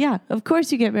even? Yeah, of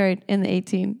course you get married in the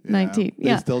 19.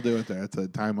 They still do it there. It's a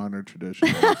time-honored tradition.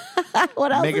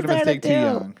 What else Making is a there mistake to too do?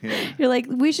 young. Yeah. You're like,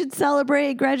 we should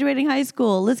celebrate graduating high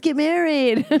school. Let's get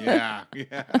married. Yeah.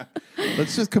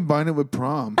 Let's just combine it with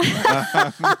prom.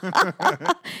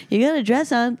 You got a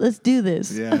dress on. Let's do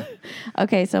this. Yeah.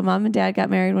 Okay, so mom and dad got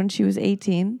married when she was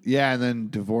 18. Yeah, and then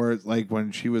divorced. Like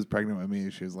when she was pregnant with me,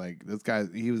 she was like, "This guy,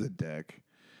 he was a dick,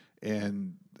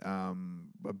 and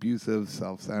abusive,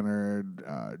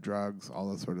 self-centered, drugs,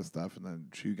 all this sort of stuff." And then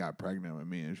she got pregnant with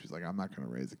me, and she's like, "I'm not going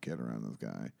to raise a kid around this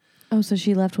guy." Oh, so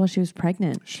she left while she was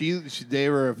pregnant. They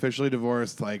were officially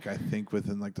divorced, like I think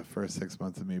within like the first 6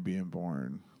 months of me being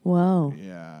born. Whoa.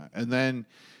 Yeah, and then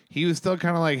he was still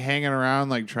kind of like hanging around,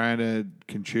 like trying to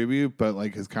contribute, but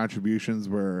like his contributions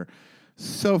were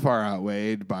so far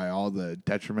outweighed by all the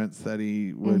detriments that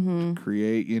he would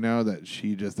create, you know, that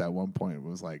she just at one point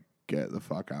was like, get the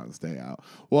fuck out and stay out.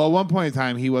 Well, at one point in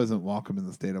time, he wasn't welcome in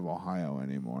the state of Ohio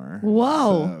anymore.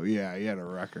 Whoa. So, yeah, he had a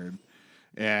record.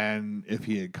 And if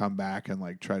he had come back and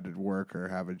like tried to work or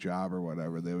have a job or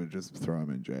whatever, they would just throw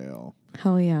him in jail.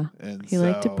 Oh, yeah. And he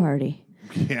liked to party.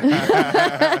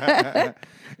 Yeah.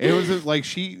 It was just, like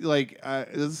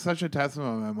this is such a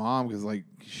testament to my mom because like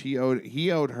he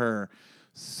owed her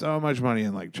so much money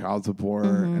in like child support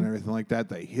and everything like that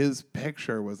his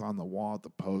picture was on the wall at the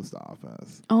post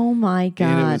office. Oh my God.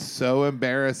 And it was so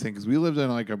embarrassing because we lived in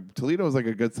like Toledo was like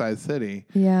a good sized city.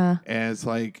 Yeah. And it's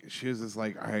like she was just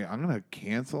like, all right, I'm gonna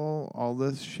cancel all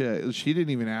this shit. She didn't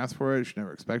even ask for it. She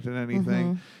never expected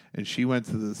anything. And she went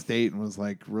to the state and was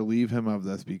like, relieve him of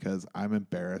this because I'm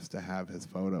embarrassed to have his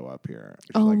photo up here.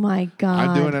 She's oh like, my God.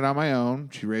 I'm doing it on my own.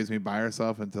 She raised me by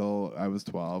herself until I was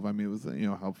 12. I mean, it was, you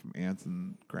know, help from aunts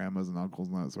and grandmas and uncles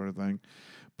and that sort of thing.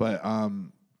 But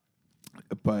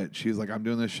she was like, I'm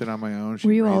doing this shit on my own.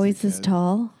 Were you always this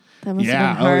tall? That must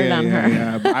have been hard on her.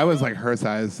 Yeah. But I was like her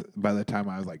size by the time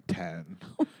I was like 10.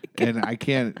 And I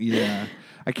can't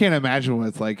imagine what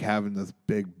it's like having this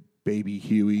big baby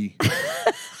Huey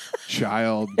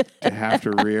child to have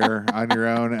to rear on your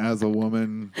own as a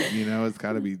woman. You know, it's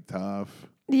got to be tough.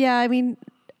 Yeah, I mean,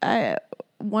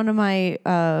 one of my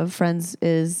friends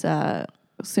is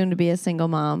soon to be a single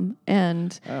mom,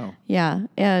 and yeah,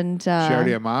 and she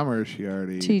already a mom, or is she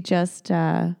already? She just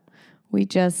we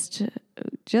just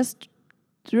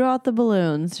threw out the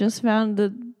balloons, just found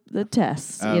the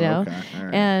tests, you know, okay. All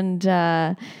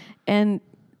right. and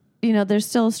you know, there's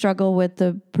still a struggle with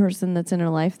the person that's in her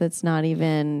life that's not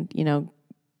even, you know,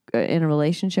 in a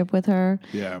relationship with her.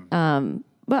 Yeah.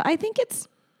 But I think it's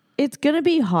going to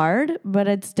be hard, but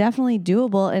it's definitely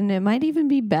doable, and it might even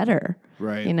be better.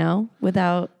 Right. You know,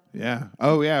 without. Yeah.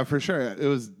 Oh, yeah, for sure. It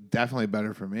was definitely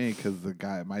better for me because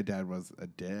my dad was a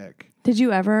dick. Did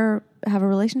you ever have a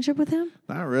relationship with him?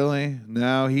 Not really.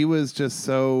 No, he was just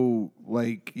so,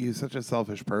 like, he was such a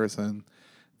selfish person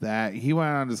that he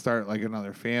went on to start, like,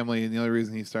 another family. And the only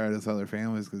reason he started this other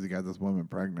family is because he got this woman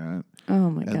pregnant. Oh,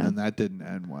 my God. And then that didn't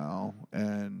end well.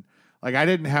 And, like, I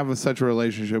didn't have such a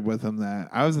relationship with him that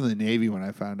I was in the Navy when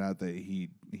I found out that he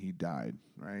died,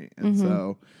 right? And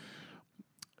so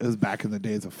it was back in the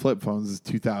days of flip phones. It was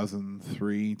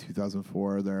 2003,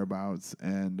 2004, thereabouts.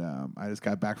 And I just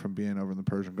got back from being over in the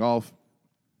Persian Gulf.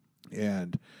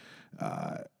 And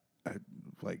I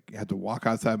had to walk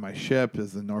outside my ship.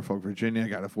 This is in Norfolk, Virginia. I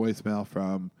got a voicemail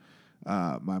from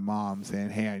my mom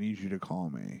saying, "Hey, I need you to call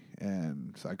me."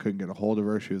 And so I couldn't get a hold of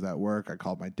her. She was at work. I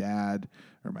called my dad,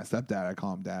 or my stepdad. I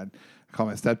call him dad. I call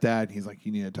my stepdad. And he's like,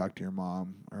 "You need to talk to your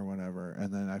mom," or whatever.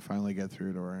 And then I finally get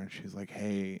through to her, and she's like,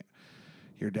 "Hey,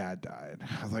 your dad died."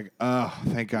 I was like, "Oh,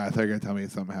 thank God." I thought you were going to tell me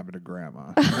something happened to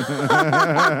Grandma. Because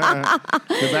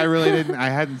I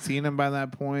hadn't seen him by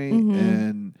that point,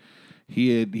 and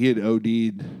he had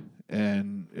OD'd,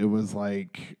 and it was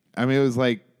like,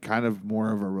 kind of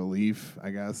more of a relief, I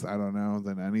guess, I don't know,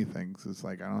 than anything. So it's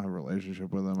like, I don't have a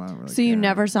relationship with him. I don't really So you care.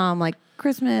 never saw him like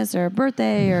Christmas or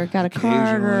birthday or got a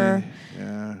card or...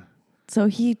 Yeah. So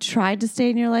he tried to stay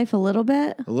in your life a little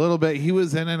bit? A little bit. He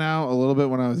was in and out a little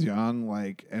bit when I was young,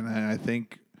 and then I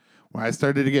think when I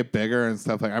started to get bigger and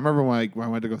stuff, like I remember when I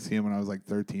went to go see him when I was like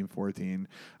 13, 14,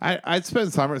 I'd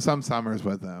spent some summers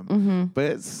with him, but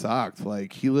it sucked.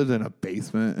 Like he lived in a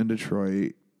basement in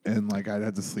Detroit, and like I'd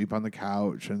have to sleep on the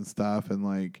couch and stuff, and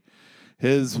like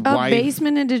his wife. A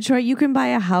basement in Detroit. You can buy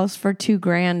a house for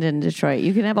 $2,000 in Detroit.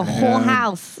 You can have a whole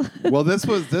house. Well, this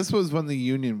was when the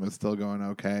union was still going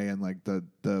okay, and like this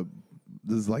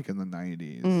is like in the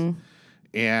 90s.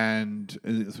 And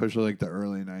especially like the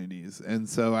early 90s. And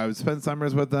so I would spend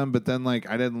summers with them, but then like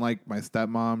I didn't like my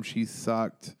stepmom. She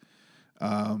sucked.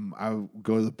 I would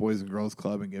go to the Boys and Girls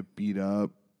Club and get beat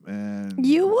up. And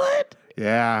You would?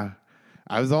 Yeah.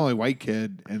 I was the only white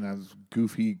kid, and I was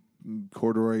goofy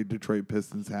corduroy Detroit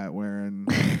Pistons hat wearing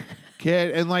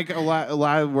kid. And like a lot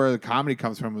of where the comedy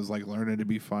comes from was like learning to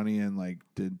be funny and like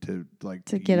to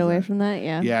get away from that,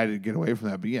 yeah. Yeah, to get away from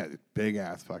that. But yeah, big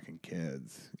ass fucking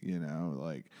kids,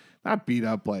 like not beat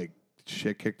up like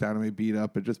shit kicked out of me, beat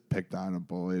up, but just picked on and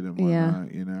bullied and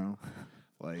whatnot,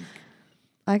 Like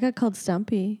I got called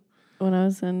Stumpy when I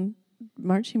was in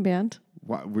marching band.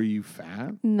 What, were you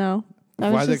fat? No. I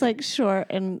was just like short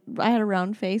and I had a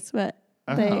round face, but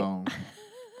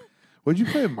What'd you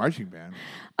play in marching band?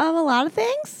 A lot of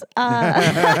things.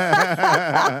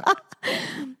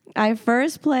 I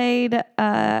first played,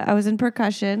 I was in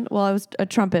percussion. Well, I was a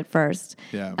trumpet first.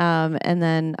 Yeah. And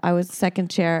then I was second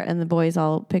chair, and the boys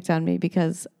all picked on me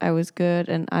because I was good.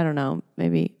 And I don't know,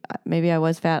 maybe I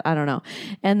was fat. I don't know.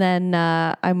 And then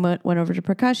I went over to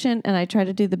percussion, and I tried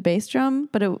to do the bass drum,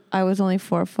 but I was only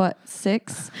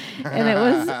 4'6", and it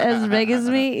was as big as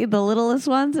me, the littlest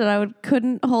ones, and I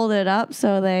couldn't hold it up.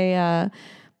 So they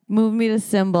moved me to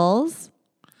cymbals.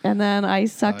 And then I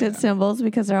sucked at cymbals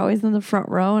because they're always in the front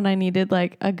row, and I needed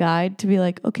like a guide to be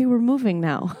like, okay, we're moving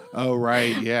now. Oh,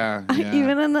 right. Yeah.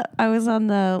 I was on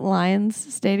the Lions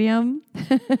Stadium.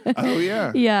 Oh,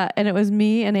 yeah. Yeah. And it was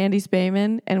me and Andy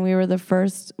Spayman, and we were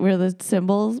the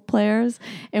cymbals players,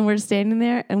 and we're standing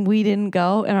there, and we didn't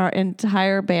go, and our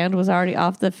entire band was already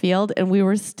off the field, and we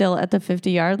were still at the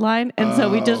 50-yard line. And so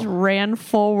we just ran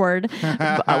forward.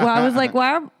 I was like,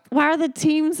 why are the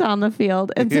teams on the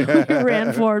field? And so we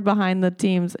ran forward behind the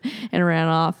teams and ran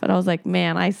off. And I was like,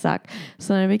 man, I suck.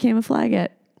 So then I became a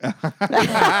flagget.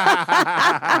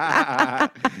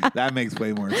 That makes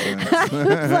way more sense.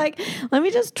 It's like, let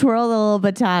me just twirl the little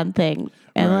baton thing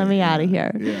and let me out of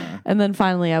here. Yeah. And then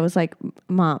finally I was like,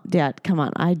 Mom, Dad, come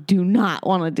on. I do not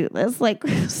want to do this. Like,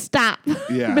 stop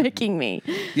making me.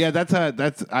 Yeah,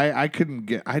 I couldn't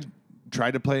get... I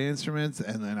tried to play instruments,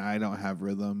 and then I don't have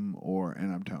rhythm,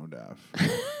 and I'm tone deaf.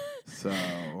 So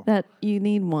that you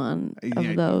need one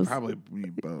of those. You probably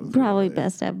need both. Probably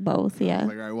best to have both. Yeah.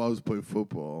 Like I was play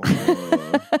football.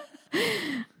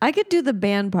 I could do the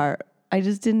band part. I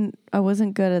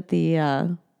wasn't good at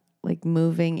the like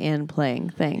moving and playing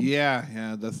thing.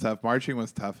 Yeah, that's tough. Marching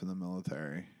was tough in the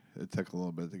military. It took a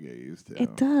little bit to get used to.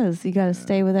 It does. You got to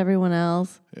stay with everyone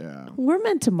else. Yeah. We're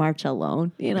meant to march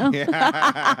alone, Yeah.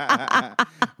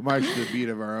 March to the beat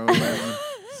of our own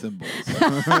cymbals.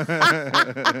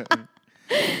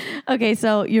 Okay,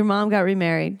 so your mom got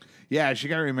remarried. Yeah, she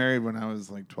got remarried when I was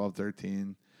like 12,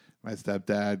 13. My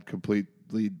stepdad,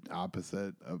 completely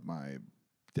opposite of my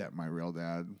real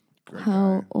dad. Great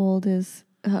How guy. old is,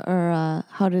 or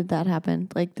how did that happen?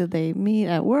 Like, did they meet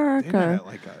at work? They met at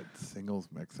like a singles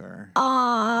mixer.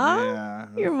 Aww. Yeah.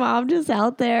 Your mom just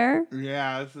out there.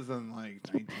 Yeah, this is in like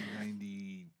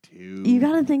 1992. You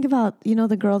got to think about,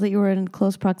 the girl that you were in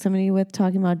close proximity with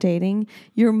talking about dating,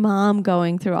 your mom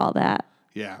going through all that.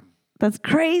 Yeah. That's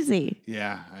crazy.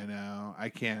 Yeah, I know. I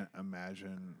can't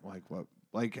imagine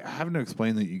having to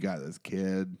explain that you got this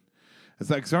kid. It's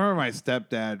like some of my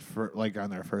stepdad on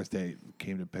their first date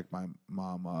came to pick my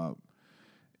mom up,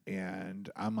 and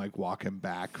I'm like walking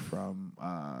back from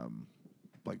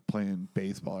like playing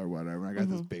baseball or whatever. I got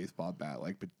this baseball bat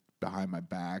like behind my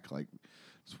back, like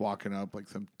just walking up like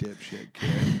some dipshit kid,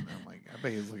 and I'm like, I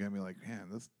bet he's looking at me like, man,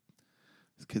 this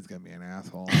kid's gonna be an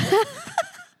asshole.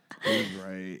 He was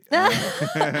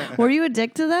right. Were you a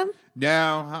dick to them?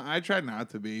 No, I tried not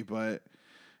to be, but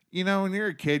when you're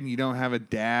a kid and you don't have a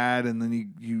dad, and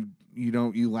then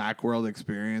you lack world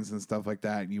experience and stuff like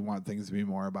that, and you want things to be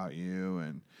more about you.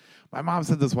 And my mom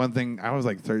said this one thing. I was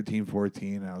like 13,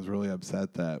 14, and I was really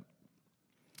upset that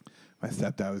my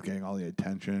stepdad was getting all the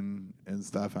attention and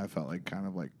stuff. I felt like kind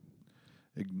of like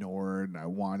ignored, and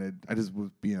I just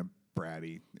was being a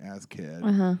bratty ass kid.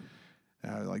 Uh-huh.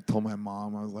 And I told my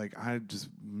mom, I was like, I'm just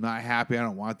not happy. I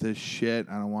don't want this shit.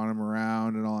 I don't want him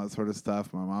around and all that sort of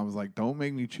stuff. My mom was like, don't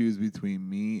make me choose between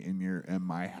me and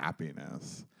my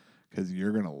happiness, because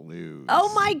you're gonna lose.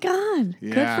 Oh my God!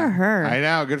 Yeah. Good for her. I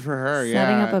know, good for her.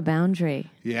 Setting yeah, up a boundary.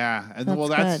 Yeah, and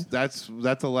That's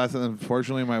that's a lesson.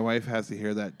 Unfortunately, my wife has to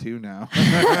hear that too now.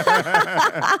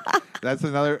 That's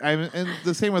another. And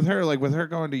the same with her. Like with her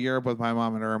going to Europe with my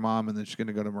mom and her mom, and then she's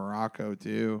gonna go to Morocco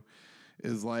too.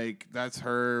 Is like, that's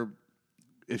her.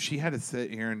 If she had to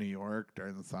sit here in New York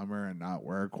during the summer and not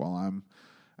work while I'm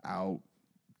out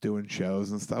doing shows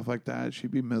and stuff like that,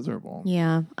 she'd be miserable.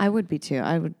 Yeah, I would be too.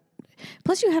 I would.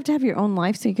 Plus, you have to have your own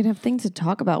life so you can have things to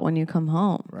talk about when you come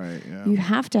home. Right, yeah. You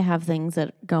have to have things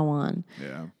that go on.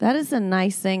 Yeah. That is a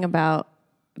nice thing about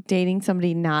dating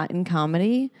somebody not in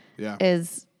comedy. Yeah.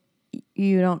 Is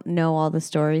you don't know all the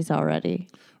stories already.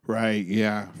 Right,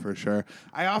 yeah, for sure.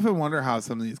 I often wonder how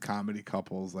some of these comedy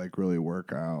couples really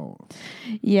work out.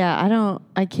 Yeah,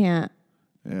 I can't.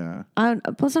 Yeah.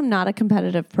 Plus, I'm not a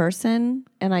competitive person,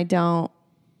 and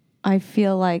I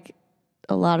feel like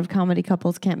a lot of comedy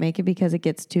couples can't make it because it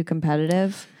gets too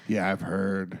competitive. Yeah, I've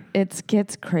heard. It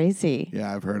gets crazy.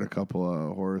 Yeah, I've heard a couple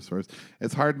of horror stories.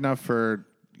 It's hard enough for,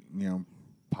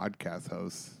 podcast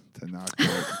hosts to not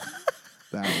get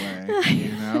that way,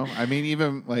 I mean,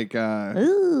 even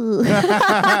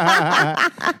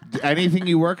anything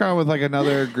you work on with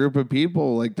another group of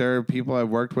people, there are people I've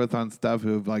worked with on stuff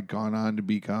who've gone on to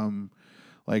become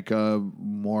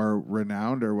more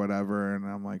renowned or whatever, and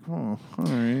I'm like, oh, all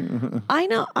right. I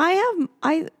know.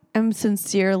 I am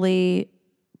sincerely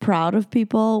proud of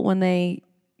people when they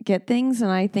get things,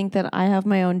 and I think that I have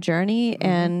my own journey,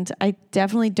 and I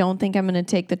definitely don't think I'm going to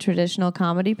take the traditional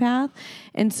comedy path,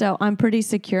 and so I'm pretty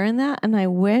secure in that, and I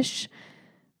wish,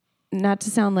 not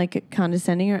to sound like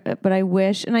condescending, but I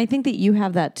wish, and I think that you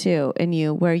have that too in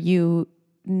you, where you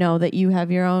know that you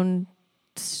have your own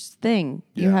thing,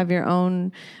 you have your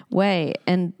own way,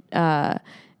 and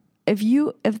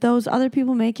if those other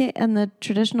people make it in the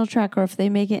traditional track, or if they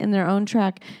make it in their own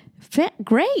track,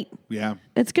 great. Yeah.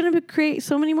 It's going to create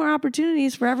so many more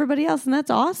opportunities for everybody else, and that's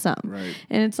awesome. Right.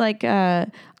 And it's I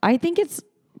think it's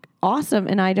awesome,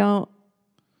 and I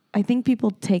think people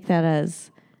take that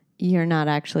as you're not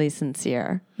actually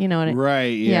sincere. You know what I mean?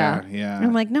 Right, yeah.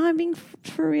 I'm like, no, I'm being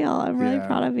for real. I'm really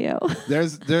proud of you.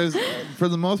 There's for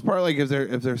the most part, if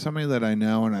there's somebody that I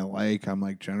know and I like, I'm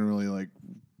generally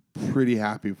pretty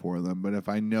happy for them. But if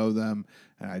I know them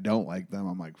and I don't like them,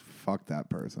 I'm like, fuck that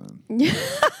person.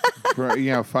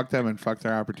 Fuck them and fuck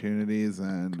their opportunities,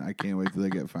 and I can't wait till they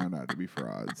get found out to be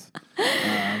frauds.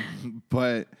 And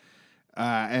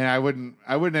I wouldn't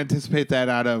anticipate that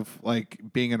out of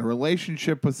being in a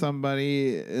relationship with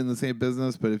somebody in the same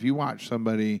business. But if you watch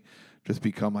somebody just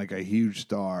become a huge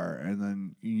star, and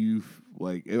then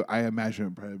I imagine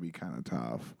it'd probably be kind of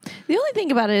tough. The only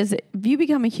thing about it is, if you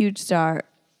become a huge star,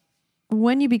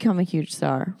 when you become a huge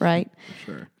star, right?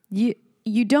 Sure. You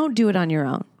don't do it on your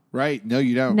own. Right. No,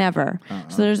 you don't. Never.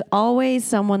 So there's always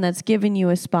someone that's giving you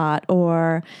a spot,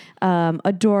 or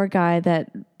a door guy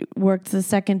that works the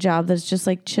second job that's just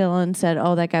like chilling, said,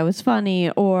 oh, that guy was funny.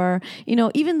 Or,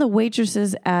 even the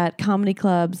waitresses at comedy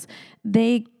clubs,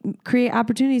 they create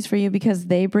opportunities for you because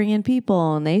they bring in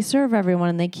people and they serve everyone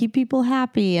and they keep people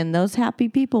happy. And those happy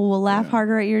people will laugh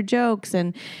harder at your jokes.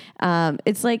 And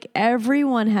it's like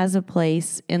everyone has a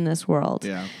place in this world.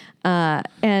 Yeah.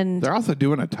 And they're also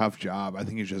doing a tough job. I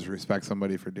think you just respect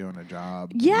somebody for doing a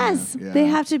job. yes, Yeah. they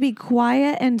have to be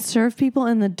quiet and serve people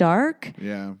in the dark.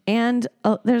 Yeah. And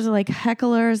there's like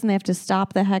hecklers, and they have to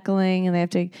stop the heckling, and they have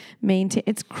to maintain.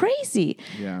 It's crazy.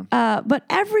 Yeah. But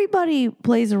everybody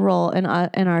plays a role in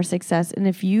our success. And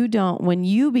if you don't, when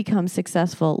you become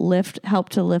successful, help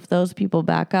to lift those people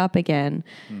back up again,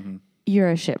 you're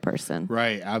a shit person.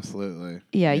 Right. Absolutely.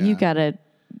 Yeah.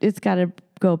 It's gotta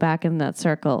go back in that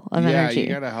circle of energy. Yeah,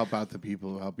 you got to help out the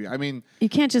people who help you. I mean, you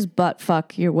can't just butt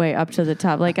fuck your way up to the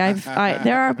top. Like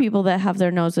there are people that have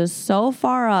their noses so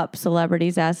far up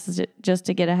celebrities' asses just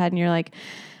to get ahead, and you're like,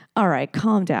 all right,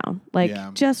 calm down.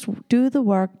 Like, just do the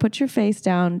work, put your face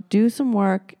down, do some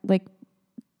work, like,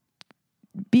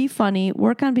 be funny,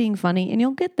 work on being funny, and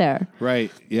you'll get there.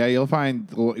 Right. Yeah, you'll find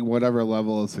whatever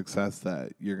level of success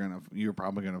that you're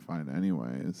probably gonna find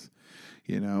anyways.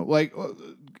 Like.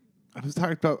 I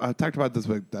talked about this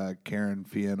with Karen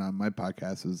Fian on my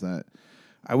podcast. Is that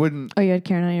I wouldn't? Oh, you had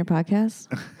Karen on your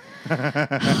podcast?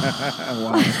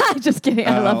 Wow. Just kidding.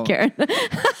 I love Karen.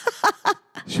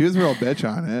 She was a real bitch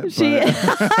on it.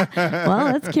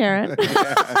 Well, that's Karen.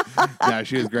 Yeah,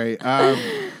 she was great.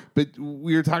 But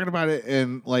we were talking about it,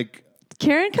 and like.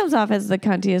 Karen comes off as the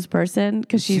cuntiest person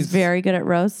because she's very good at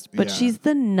roast, but she's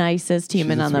the nicest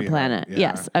human on the planet. Yeah.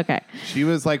 Yes. Okay. She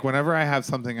was like, whenever I have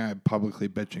something I'm publicly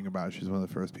bitching about, she's one of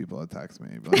the first people that text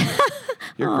me. Like,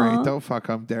 you're great. Don't fuck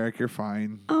them. Derek, you're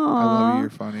fine. I love you.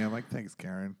 You're funny. I'm like, thanks,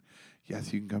 Karen.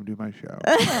 Yes, you can come do my show.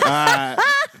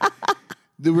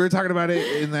 We were talking about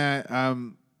it in that,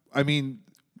 I mean,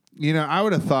 I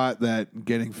would have thought that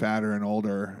getting fatter and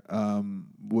older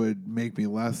would make me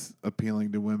less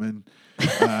appealing to women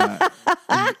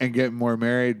and get more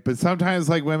married. But sometimes,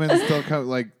 like, women still come,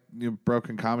 like,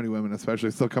 broken comedy women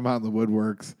especially, still come out in the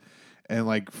woodworks and,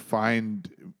 like, find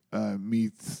me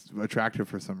attractive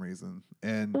for some reason.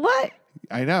 And what?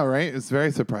 I know, right? It's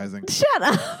very surprising. Shut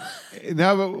up.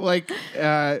 No, but, like, being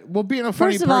a funny person.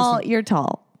 First of all, you're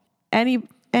tall. Any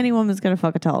woman's going to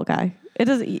fuck a tall guy. It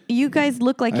doesn't. You guys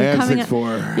look like you're coming.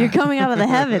 You're coming out of the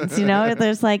heavens.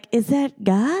 There's like, is that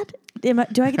God?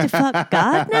 Do I get to fuck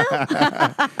God now?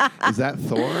 Is that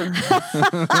Thor?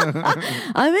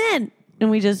 I'm in. And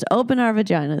we just open our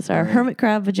vaginas, our hermit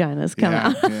crab vaginas come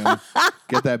out. Yeah.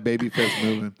 Get that baby fist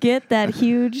moving. Get that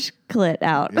huge clit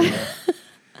out.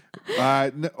 Yeah.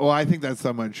 Well, I think that's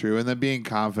somewhat true. And then being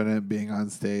confident, being on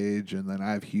stage, and then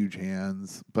I have huge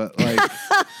hands. But like,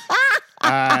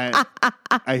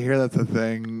 I hear that's a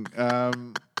thing.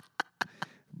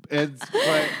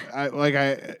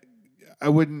 I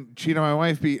wouldn't cheat on my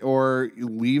wife or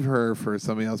leave her for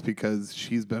somebody else because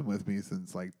she's been with me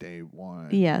since like day one.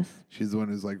 Yes. She's the one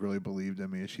who's like really believed in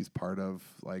me. She's part of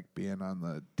like being on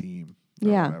the team.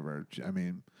 Yeah. Whatever. I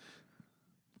mean.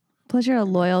 Plus you're a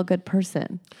loyal, good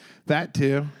person. That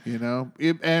too,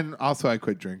 and also I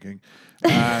quit drinking.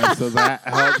 So that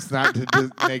helps not to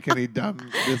just make any dumb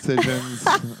decisions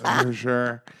for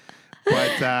sure.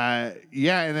 But and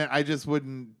I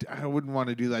wouldn't want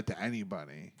to do that to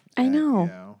anybody. I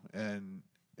know. And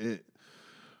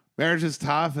marriage is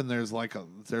tough, and there's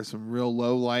some real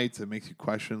low lights. It makes you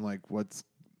question like what's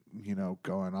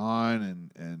going on,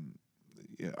 and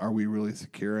are we really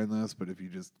secure in this? But if you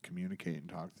just communicate and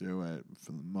talk through it,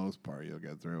 for the most part, you'll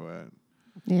get through it.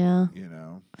 Yeah.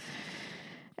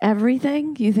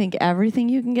 Everything? You think everything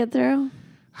you can get through?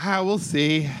 We'll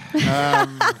see. We'll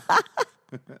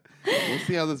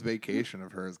see how this vacation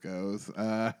of hers goes.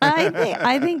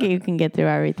 I think you can get through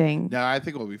everything. No, I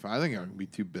think we'll be fine. I think I'm gonna be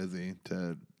too busy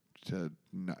to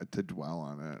dwell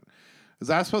on it. Because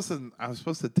I was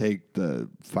supposed to take the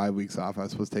 5 weeks off. I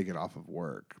was supposed to take it off of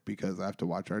work because I have to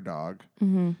watch our dog,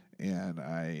 and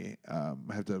I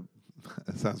have to.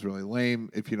 It sounds really lame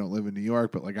if you don't live in New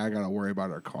York, but like I gotta worry about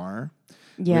our car.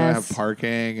 Yes, we gotta have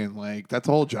parking, and like that's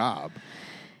a whole job.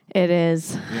 It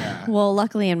is. Yeah. Well,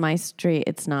 luckily in my street,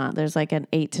 it's not. There's like an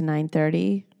 8 to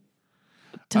 9:30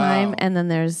 time, and then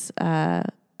there's an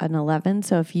 11.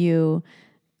 So if you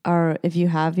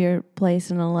have your place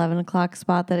in an 11 o'clock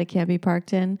spot that it can't be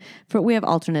parked in, we have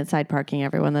alternate side parking.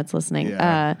 Everyone that's listening,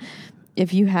 Yeah.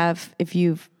 if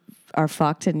you've are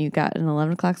fucked and you got an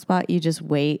 11 o'clock spot, you just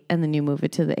wait and then you move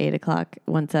it to the 8 o'clock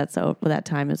once that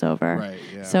time is over. Right.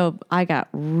 Yeah. So I got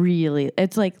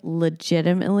it's like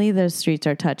legitimately those streets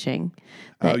are touching.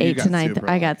 The 8 to 9.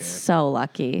 I got so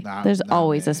lucky. There's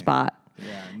always a spot.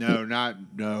 Yeah.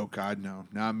 God, no.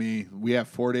 Not me. We have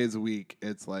 4 days a week.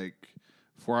 It's like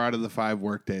 4 out of the 5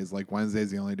 work days. Like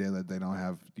Wednesday's the only day that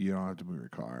you don't have to move your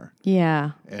car.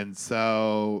 Yeah. And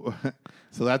so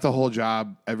that's a whole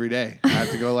job every day. I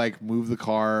have to go like move the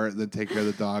car, then take care of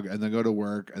the dog, and then go to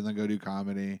work, and then go do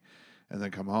comedy, and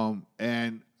then come home.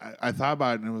 And I thought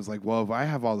about it and it was like, well, if I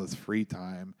have all this free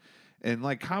time, and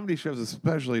like comedy shows,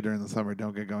 especially during the summer,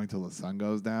 don't get going till the sun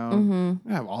goes down. I'm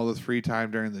gonna have all this free time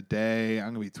during the day. I'm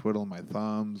gonna be twiddling my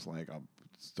thumbs. Like I'll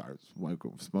start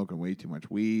smoking way too much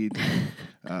weed.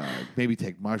 Maybe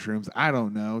take mushrooms. I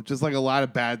don't know. Just like a lot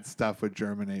of bad stuff would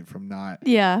germinate from not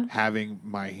having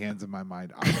my hands and my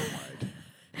mind occupied.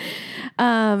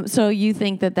 So you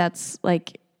think that that's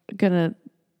like gonna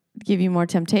give you more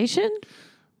temptation?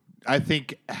 I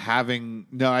think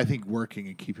working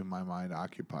and keeping my mind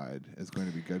occupied is going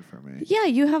to be good for me. Yeah,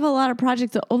 you have a lot of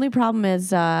projects. The only problem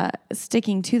is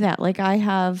sticking to that. Like I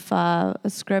have a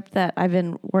script that I've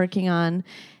been working on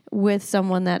with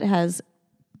someone that has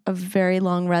a very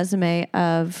long resume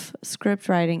of script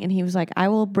writing. And he was like, I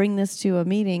will bring this to a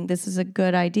meeting. This is a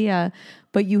good idea,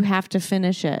 but you have to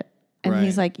finish it. And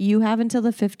he's like, you have until the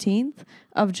 15th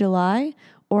of July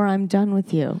or I'm done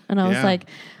with you. And I was like,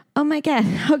 oh my God.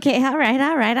 Okay. All right.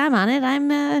 I'm on it.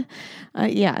 And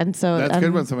so that's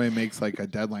good when somebody makes like a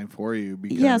deadline for you.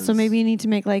 Because so maybe you need to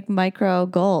make like micro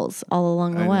goals all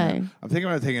along the way. I'm thinking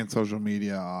about taking social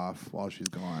media off while she's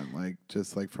gone, like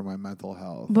just like for my mental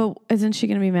health. But isn't she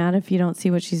going to be mad if you don't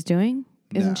see what she's doing?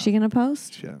 Isn't she going to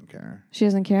post? She doesn't care. She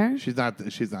doesn't care? She's not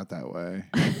that way.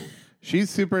 She's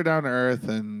super down to earth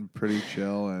and pretty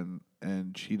chill,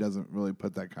 and she doesn't really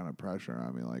put that kind of pressure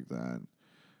on me like that,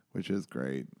 which is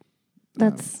great.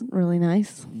 That's really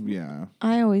nice. Yeah.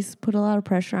 I always put a lot of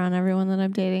pressure on everyone that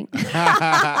I'm dating.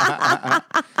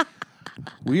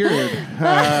 Weird.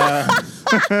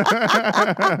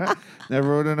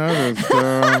 Never would have noticed.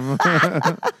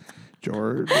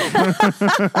 George.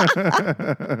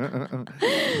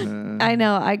 I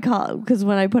know. Because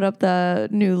when I put up the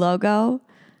new logo,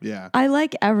 I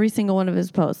like every single one of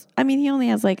his posts. I mean, he only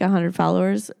has like 100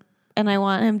 followers. And I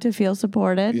want him to feel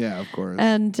supported. Yeah, of course.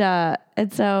 And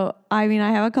so, I mean,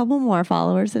 I have a couple more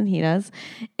followers than he does.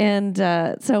 And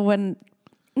so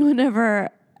whenever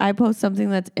I post something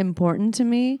that's important to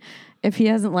me, if he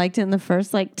hasn't liked it in the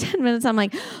first like 10 minutes, I'm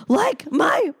like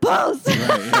my post.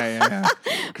 Right, yeah.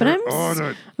 But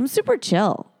I'm super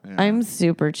chill. Yeah. I'm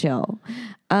super chill.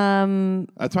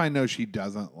 That's why I know she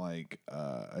doesn't like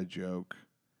a joke.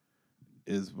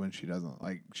 Is when she doesn't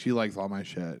like, she likes all my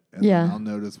shit. And then I'll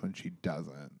notice when she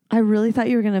doesn't. I really thought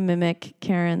you were going to mimic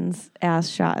Karen's ass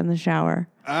shot in the shower.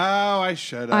 Oh, I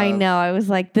should have. I know. I was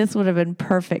like, this would have been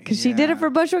perfect because she did it for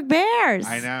Bushwick Bears.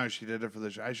 I know. She did it for the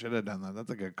show. I should have done that.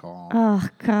 That's a good call. Oh,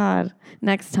 God.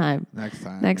 Next time.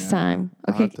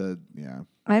 Okay.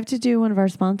 I have to do one of our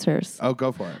sponsors. Oh,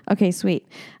 go for it. Okay, sweet.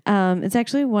 It's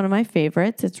actually one of my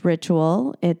favorites. It's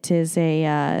Ritual. It is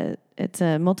it's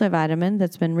a multivitamin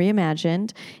that's been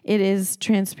reimagined. It is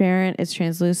transparent. It's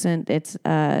translucent. It's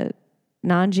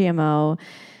non-GMO,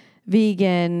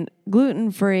 vegan,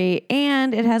 gluten-free,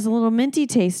 and it has a little minty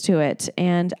taste to it.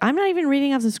 And I'm not even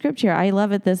reading off the script here. I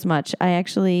love it this much. I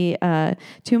actually, 2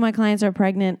 of my clients are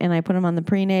pregnant, and I put them on the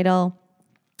prenatal.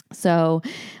 So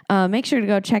make sure to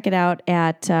go check it out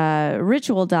at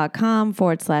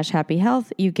ritual.com/happy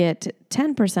health. You get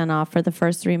 10% off for the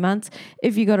first 3 months.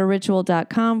 If you go to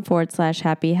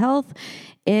ritual.com/happy health,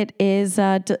 it is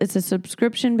it's a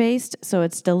subscription based, so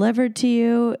it's delivered to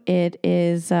you. It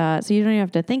is so you don't even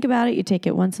have to think about it. You take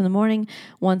it once in the morning,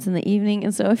 once in the evening,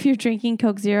 and so if you're drinking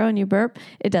Coke Zero and you burp,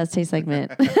 it does taste like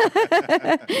mint.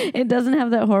 It doesn't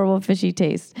have that horrible fishy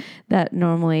taste that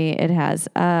normally it has.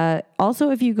 Also,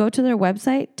 if you go to their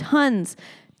website, tons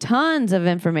of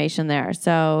information there.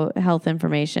 So health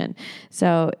information.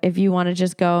 So if you want to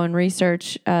just go and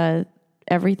research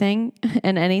everything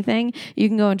and anything, you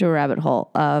can go into a rabbit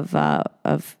hole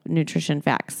of nutrition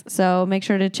facts. So make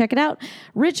sure to check it out.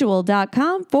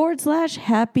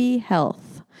 Ritual.com/happy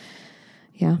health.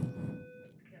 Yeah.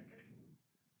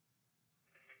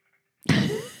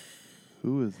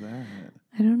 Who is that?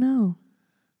 I don't know.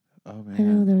 Oh, man. I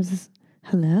know there was this.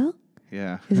 Hello?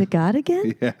 Yeah. Is it God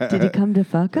again? Yeah. Did he come to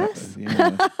fuck us? Yeah.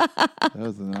 That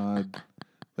was an odd.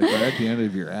 Like right at the end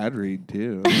of your ad read,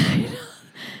 too.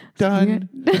 Done.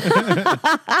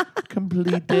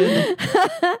 Completed.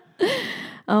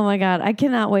 Oh my God. I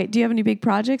cannot wait. Do you have any big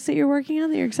projects that you're working on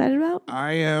that you're excited about?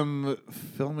 I am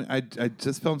filming. I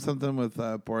just filmed something with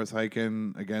Boris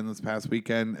Hyken again this past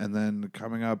weekend, and then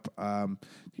coming up.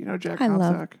 You know Jack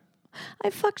Comstock? I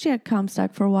fucked Jack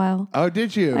Comstock for a while. Oh,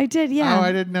 did you? I did, yeah. Oh,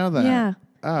 I didn't know that. Yeah.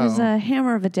 Oh. He's a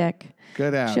hammer of a dick.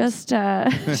 Good ass.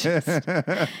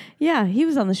 Yeah, he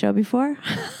was on the show before.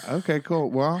 Okay, cool.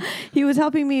 Well, he was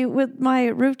helping me with my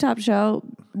rooftop show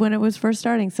when it was first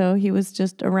starting, so he was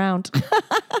just around.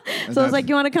 So I was like,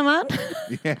 you want to come on?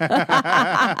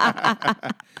 Yeah.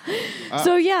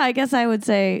 So yeah, I guess I would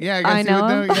say I know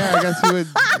him. Yeah, I guess you would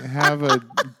have a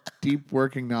deep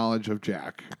working knowledge of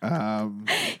Jack.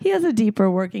 He has a deeper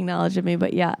working knowledge of me,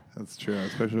 but yeah. That's true,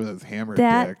 especially with his hammer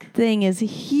that dick. Thing is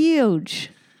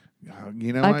huge.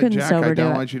 You know I what, couldn't Jack? I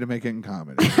don't it. want you to make it in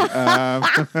comedy.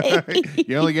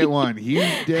 You only get one: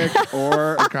 huge dick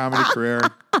or a comedy career,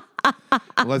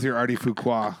 unless you're Artie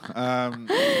Fuqua.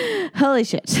 Holy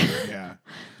shit! Yeah.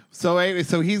 So anyway,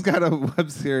 so he's got a web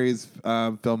series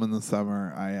filming this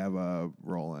summer. I have a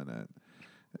role in it,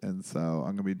 and so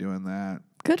I'm gonna be doing that.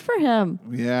 Good for him.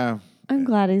 Yeah. I'm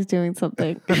glad he's doing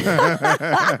something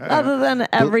other than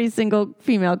every single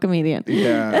female comedian.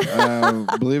 Yeah.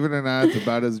 Believe it or not, it's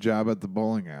about his job at the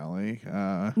bowling alley.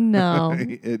 No. No,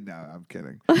 I'm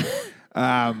kidding.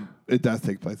 It does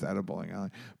take place at a bowling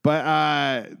alley.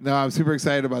 But no, I'm super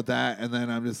excited about that. And then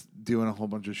I'm just doing a whole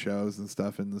bunch of shows and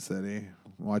stuff in the city.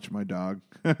 Watching my dog.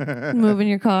 Moving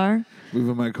your car.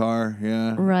 Moving my car,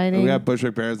 yeah. Riding. We got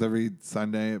Bushwick Bears every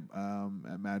Sunday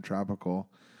at Mad Tropical.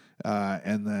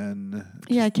 And then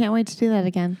I can't wait to do that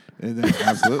again. And then,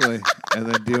 absolutely. And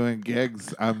then doing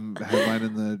gigs. I'm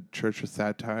headlining the Church of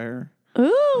Satire in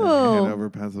Ooh.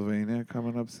 Hanover, Pennsylvania,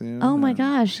 coming up soon. Oh my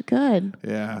gosh, good.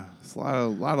 Yeah, it's a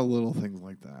lot of little things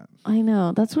like that. I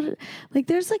know. That's what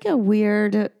there's like a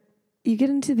weird you get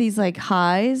into these like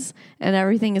highs and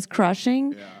everything is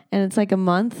crushing and it's like a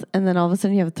month and then all of a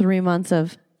sudden you have 3 months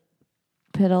of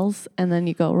piddles and then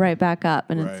you go right back up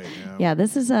and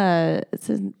this is it's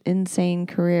an insane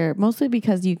career, mostly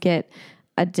because you get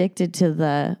addicted to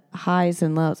the highs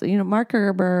and lows. You know, Mark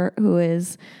Gerber, who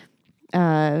is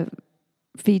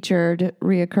featured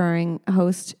reoccurring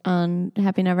host on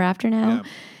Happy Never After now,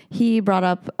 he brought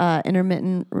up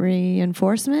intermittent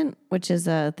reinforcement, which is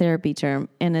a therapy term,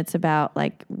 and it's about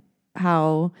like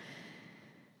how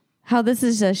this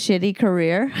is a shitty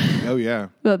career. Oh, yeah.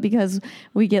 But because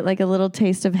we get like a little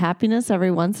taste of happiness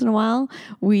every once in a while,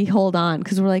 we hold on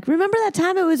because we're like, remember that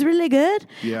time it was really good?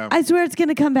 Yeah. I swear it's going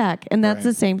to come back. And that's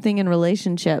the same thing in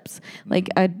relationships. Like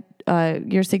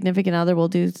your significant other will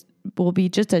be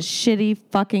just a shitty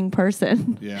fucking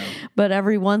person. Yeah. But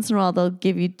every once in a while, they'll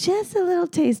give you just a little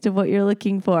taste of what you're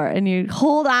looking for. And you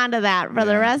hold on to that for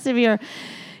the rest of your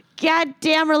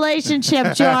goddamn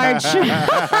relationship, George.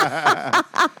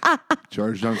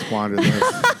 George, don't squander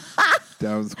this.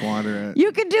 Don't squander it.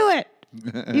 You can do it.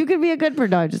 You could be a good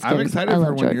person. No, just I'm kidding. excited I for love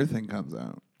when George. your thing comes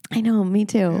out. I know, me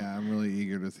too. Yeah, I'm really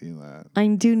eager to see that. I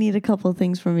do need a couple of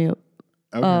things from you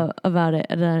about it,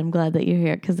 and I'm glad that you're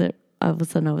here because all of a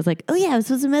sudden I was like, oh yeah, I was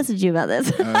supposed to message you about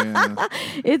this. Oh, yeah.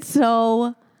 It's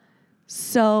so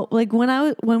like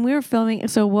when we were filming.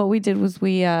 So what we did was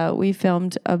we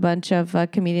filmed a bunch of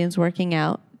comedians working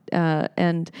out,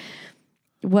 and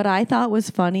what I thought was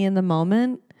funny in the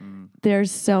moment.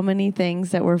 There's so many things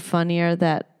that were funnier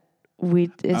that you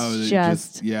don't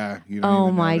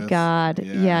even my notice. God.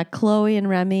 Yeah. Chloe and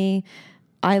Remy,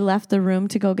 I left the room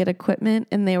to go get equipment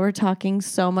and they were talking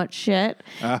so much shit.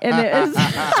 And it was,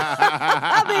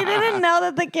 they didn't know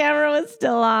that the camera was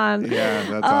still on. Yeah, that's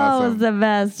awesome. It was awesome. the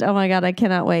best. Oh my God, I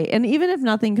cannot wait. And even if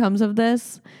nothing comes of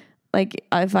this, like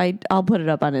I'll put it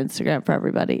up on Instagram for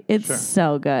everybody. It's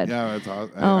so good. Yeah, it's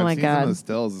awesome. Oh my God. The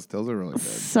stills are really good.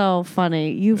 So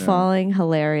funny. You falling,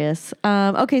 hilarious.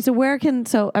 Okay,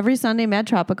 so every Sunday, Mad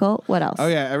Tropical. What else? Oh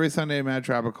yeah, every Sunday, Mad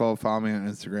Tropical. Follow me on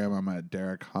Instagram. I'm at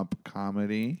Derek Hump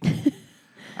Comedy.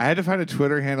 I had to find a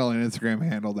Twitter handle and Instagram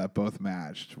handle that both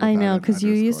matched. I know, because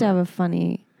you used to have a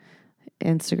funny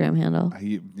Instagram handle.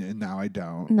 Now I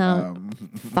don't. No,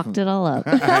 fucked it all up.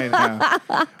 I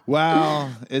know. Well,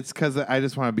 it's because I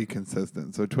just want to be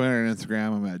consistent. So Twitter and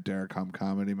Instagram, I'm at Derek Hump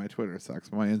Comedy. My Twitter sucks,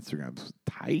 but my Instagram's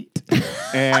tight.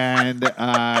 And check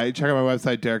out my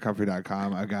website,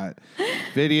 DerekHumphrey.com. I've got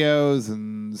videos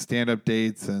and stand-up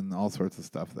dates and all sorts of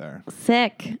stuff there.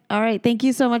 Sick. All right. Thank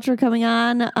you so much for coming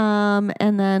on.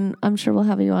 And then I'm sure we'll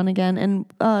have you on again. And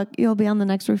you'll be on the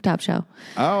next Rooftop show.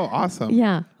 Oh, awesome.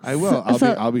 Yeah. I will.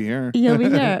 I'll be here. You'll be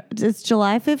here. It's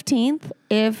July 15th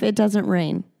if it doesn't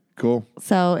rain. Cool.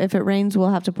 So if it rains,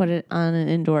 we'll have to put it on an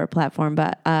indoor platform.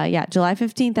 But yeah, July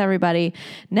 15th, everybody.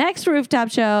 Next rooftop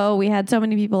show. We had so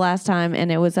many people last time,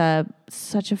 and it was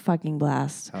such a fucking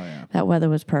blast. Oh, yeah. That weather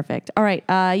was perfect. All right.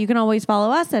 You can always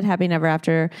follow us at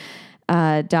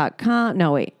happyneverafter.com.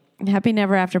 No, wait. Happy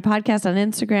Never After Podcast on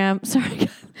Instagram. Sorry,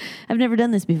 I've never done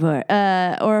this before.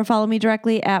 Or follow me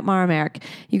directly at Mara Merrick.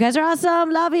 You guys are awesome.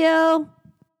 Love you.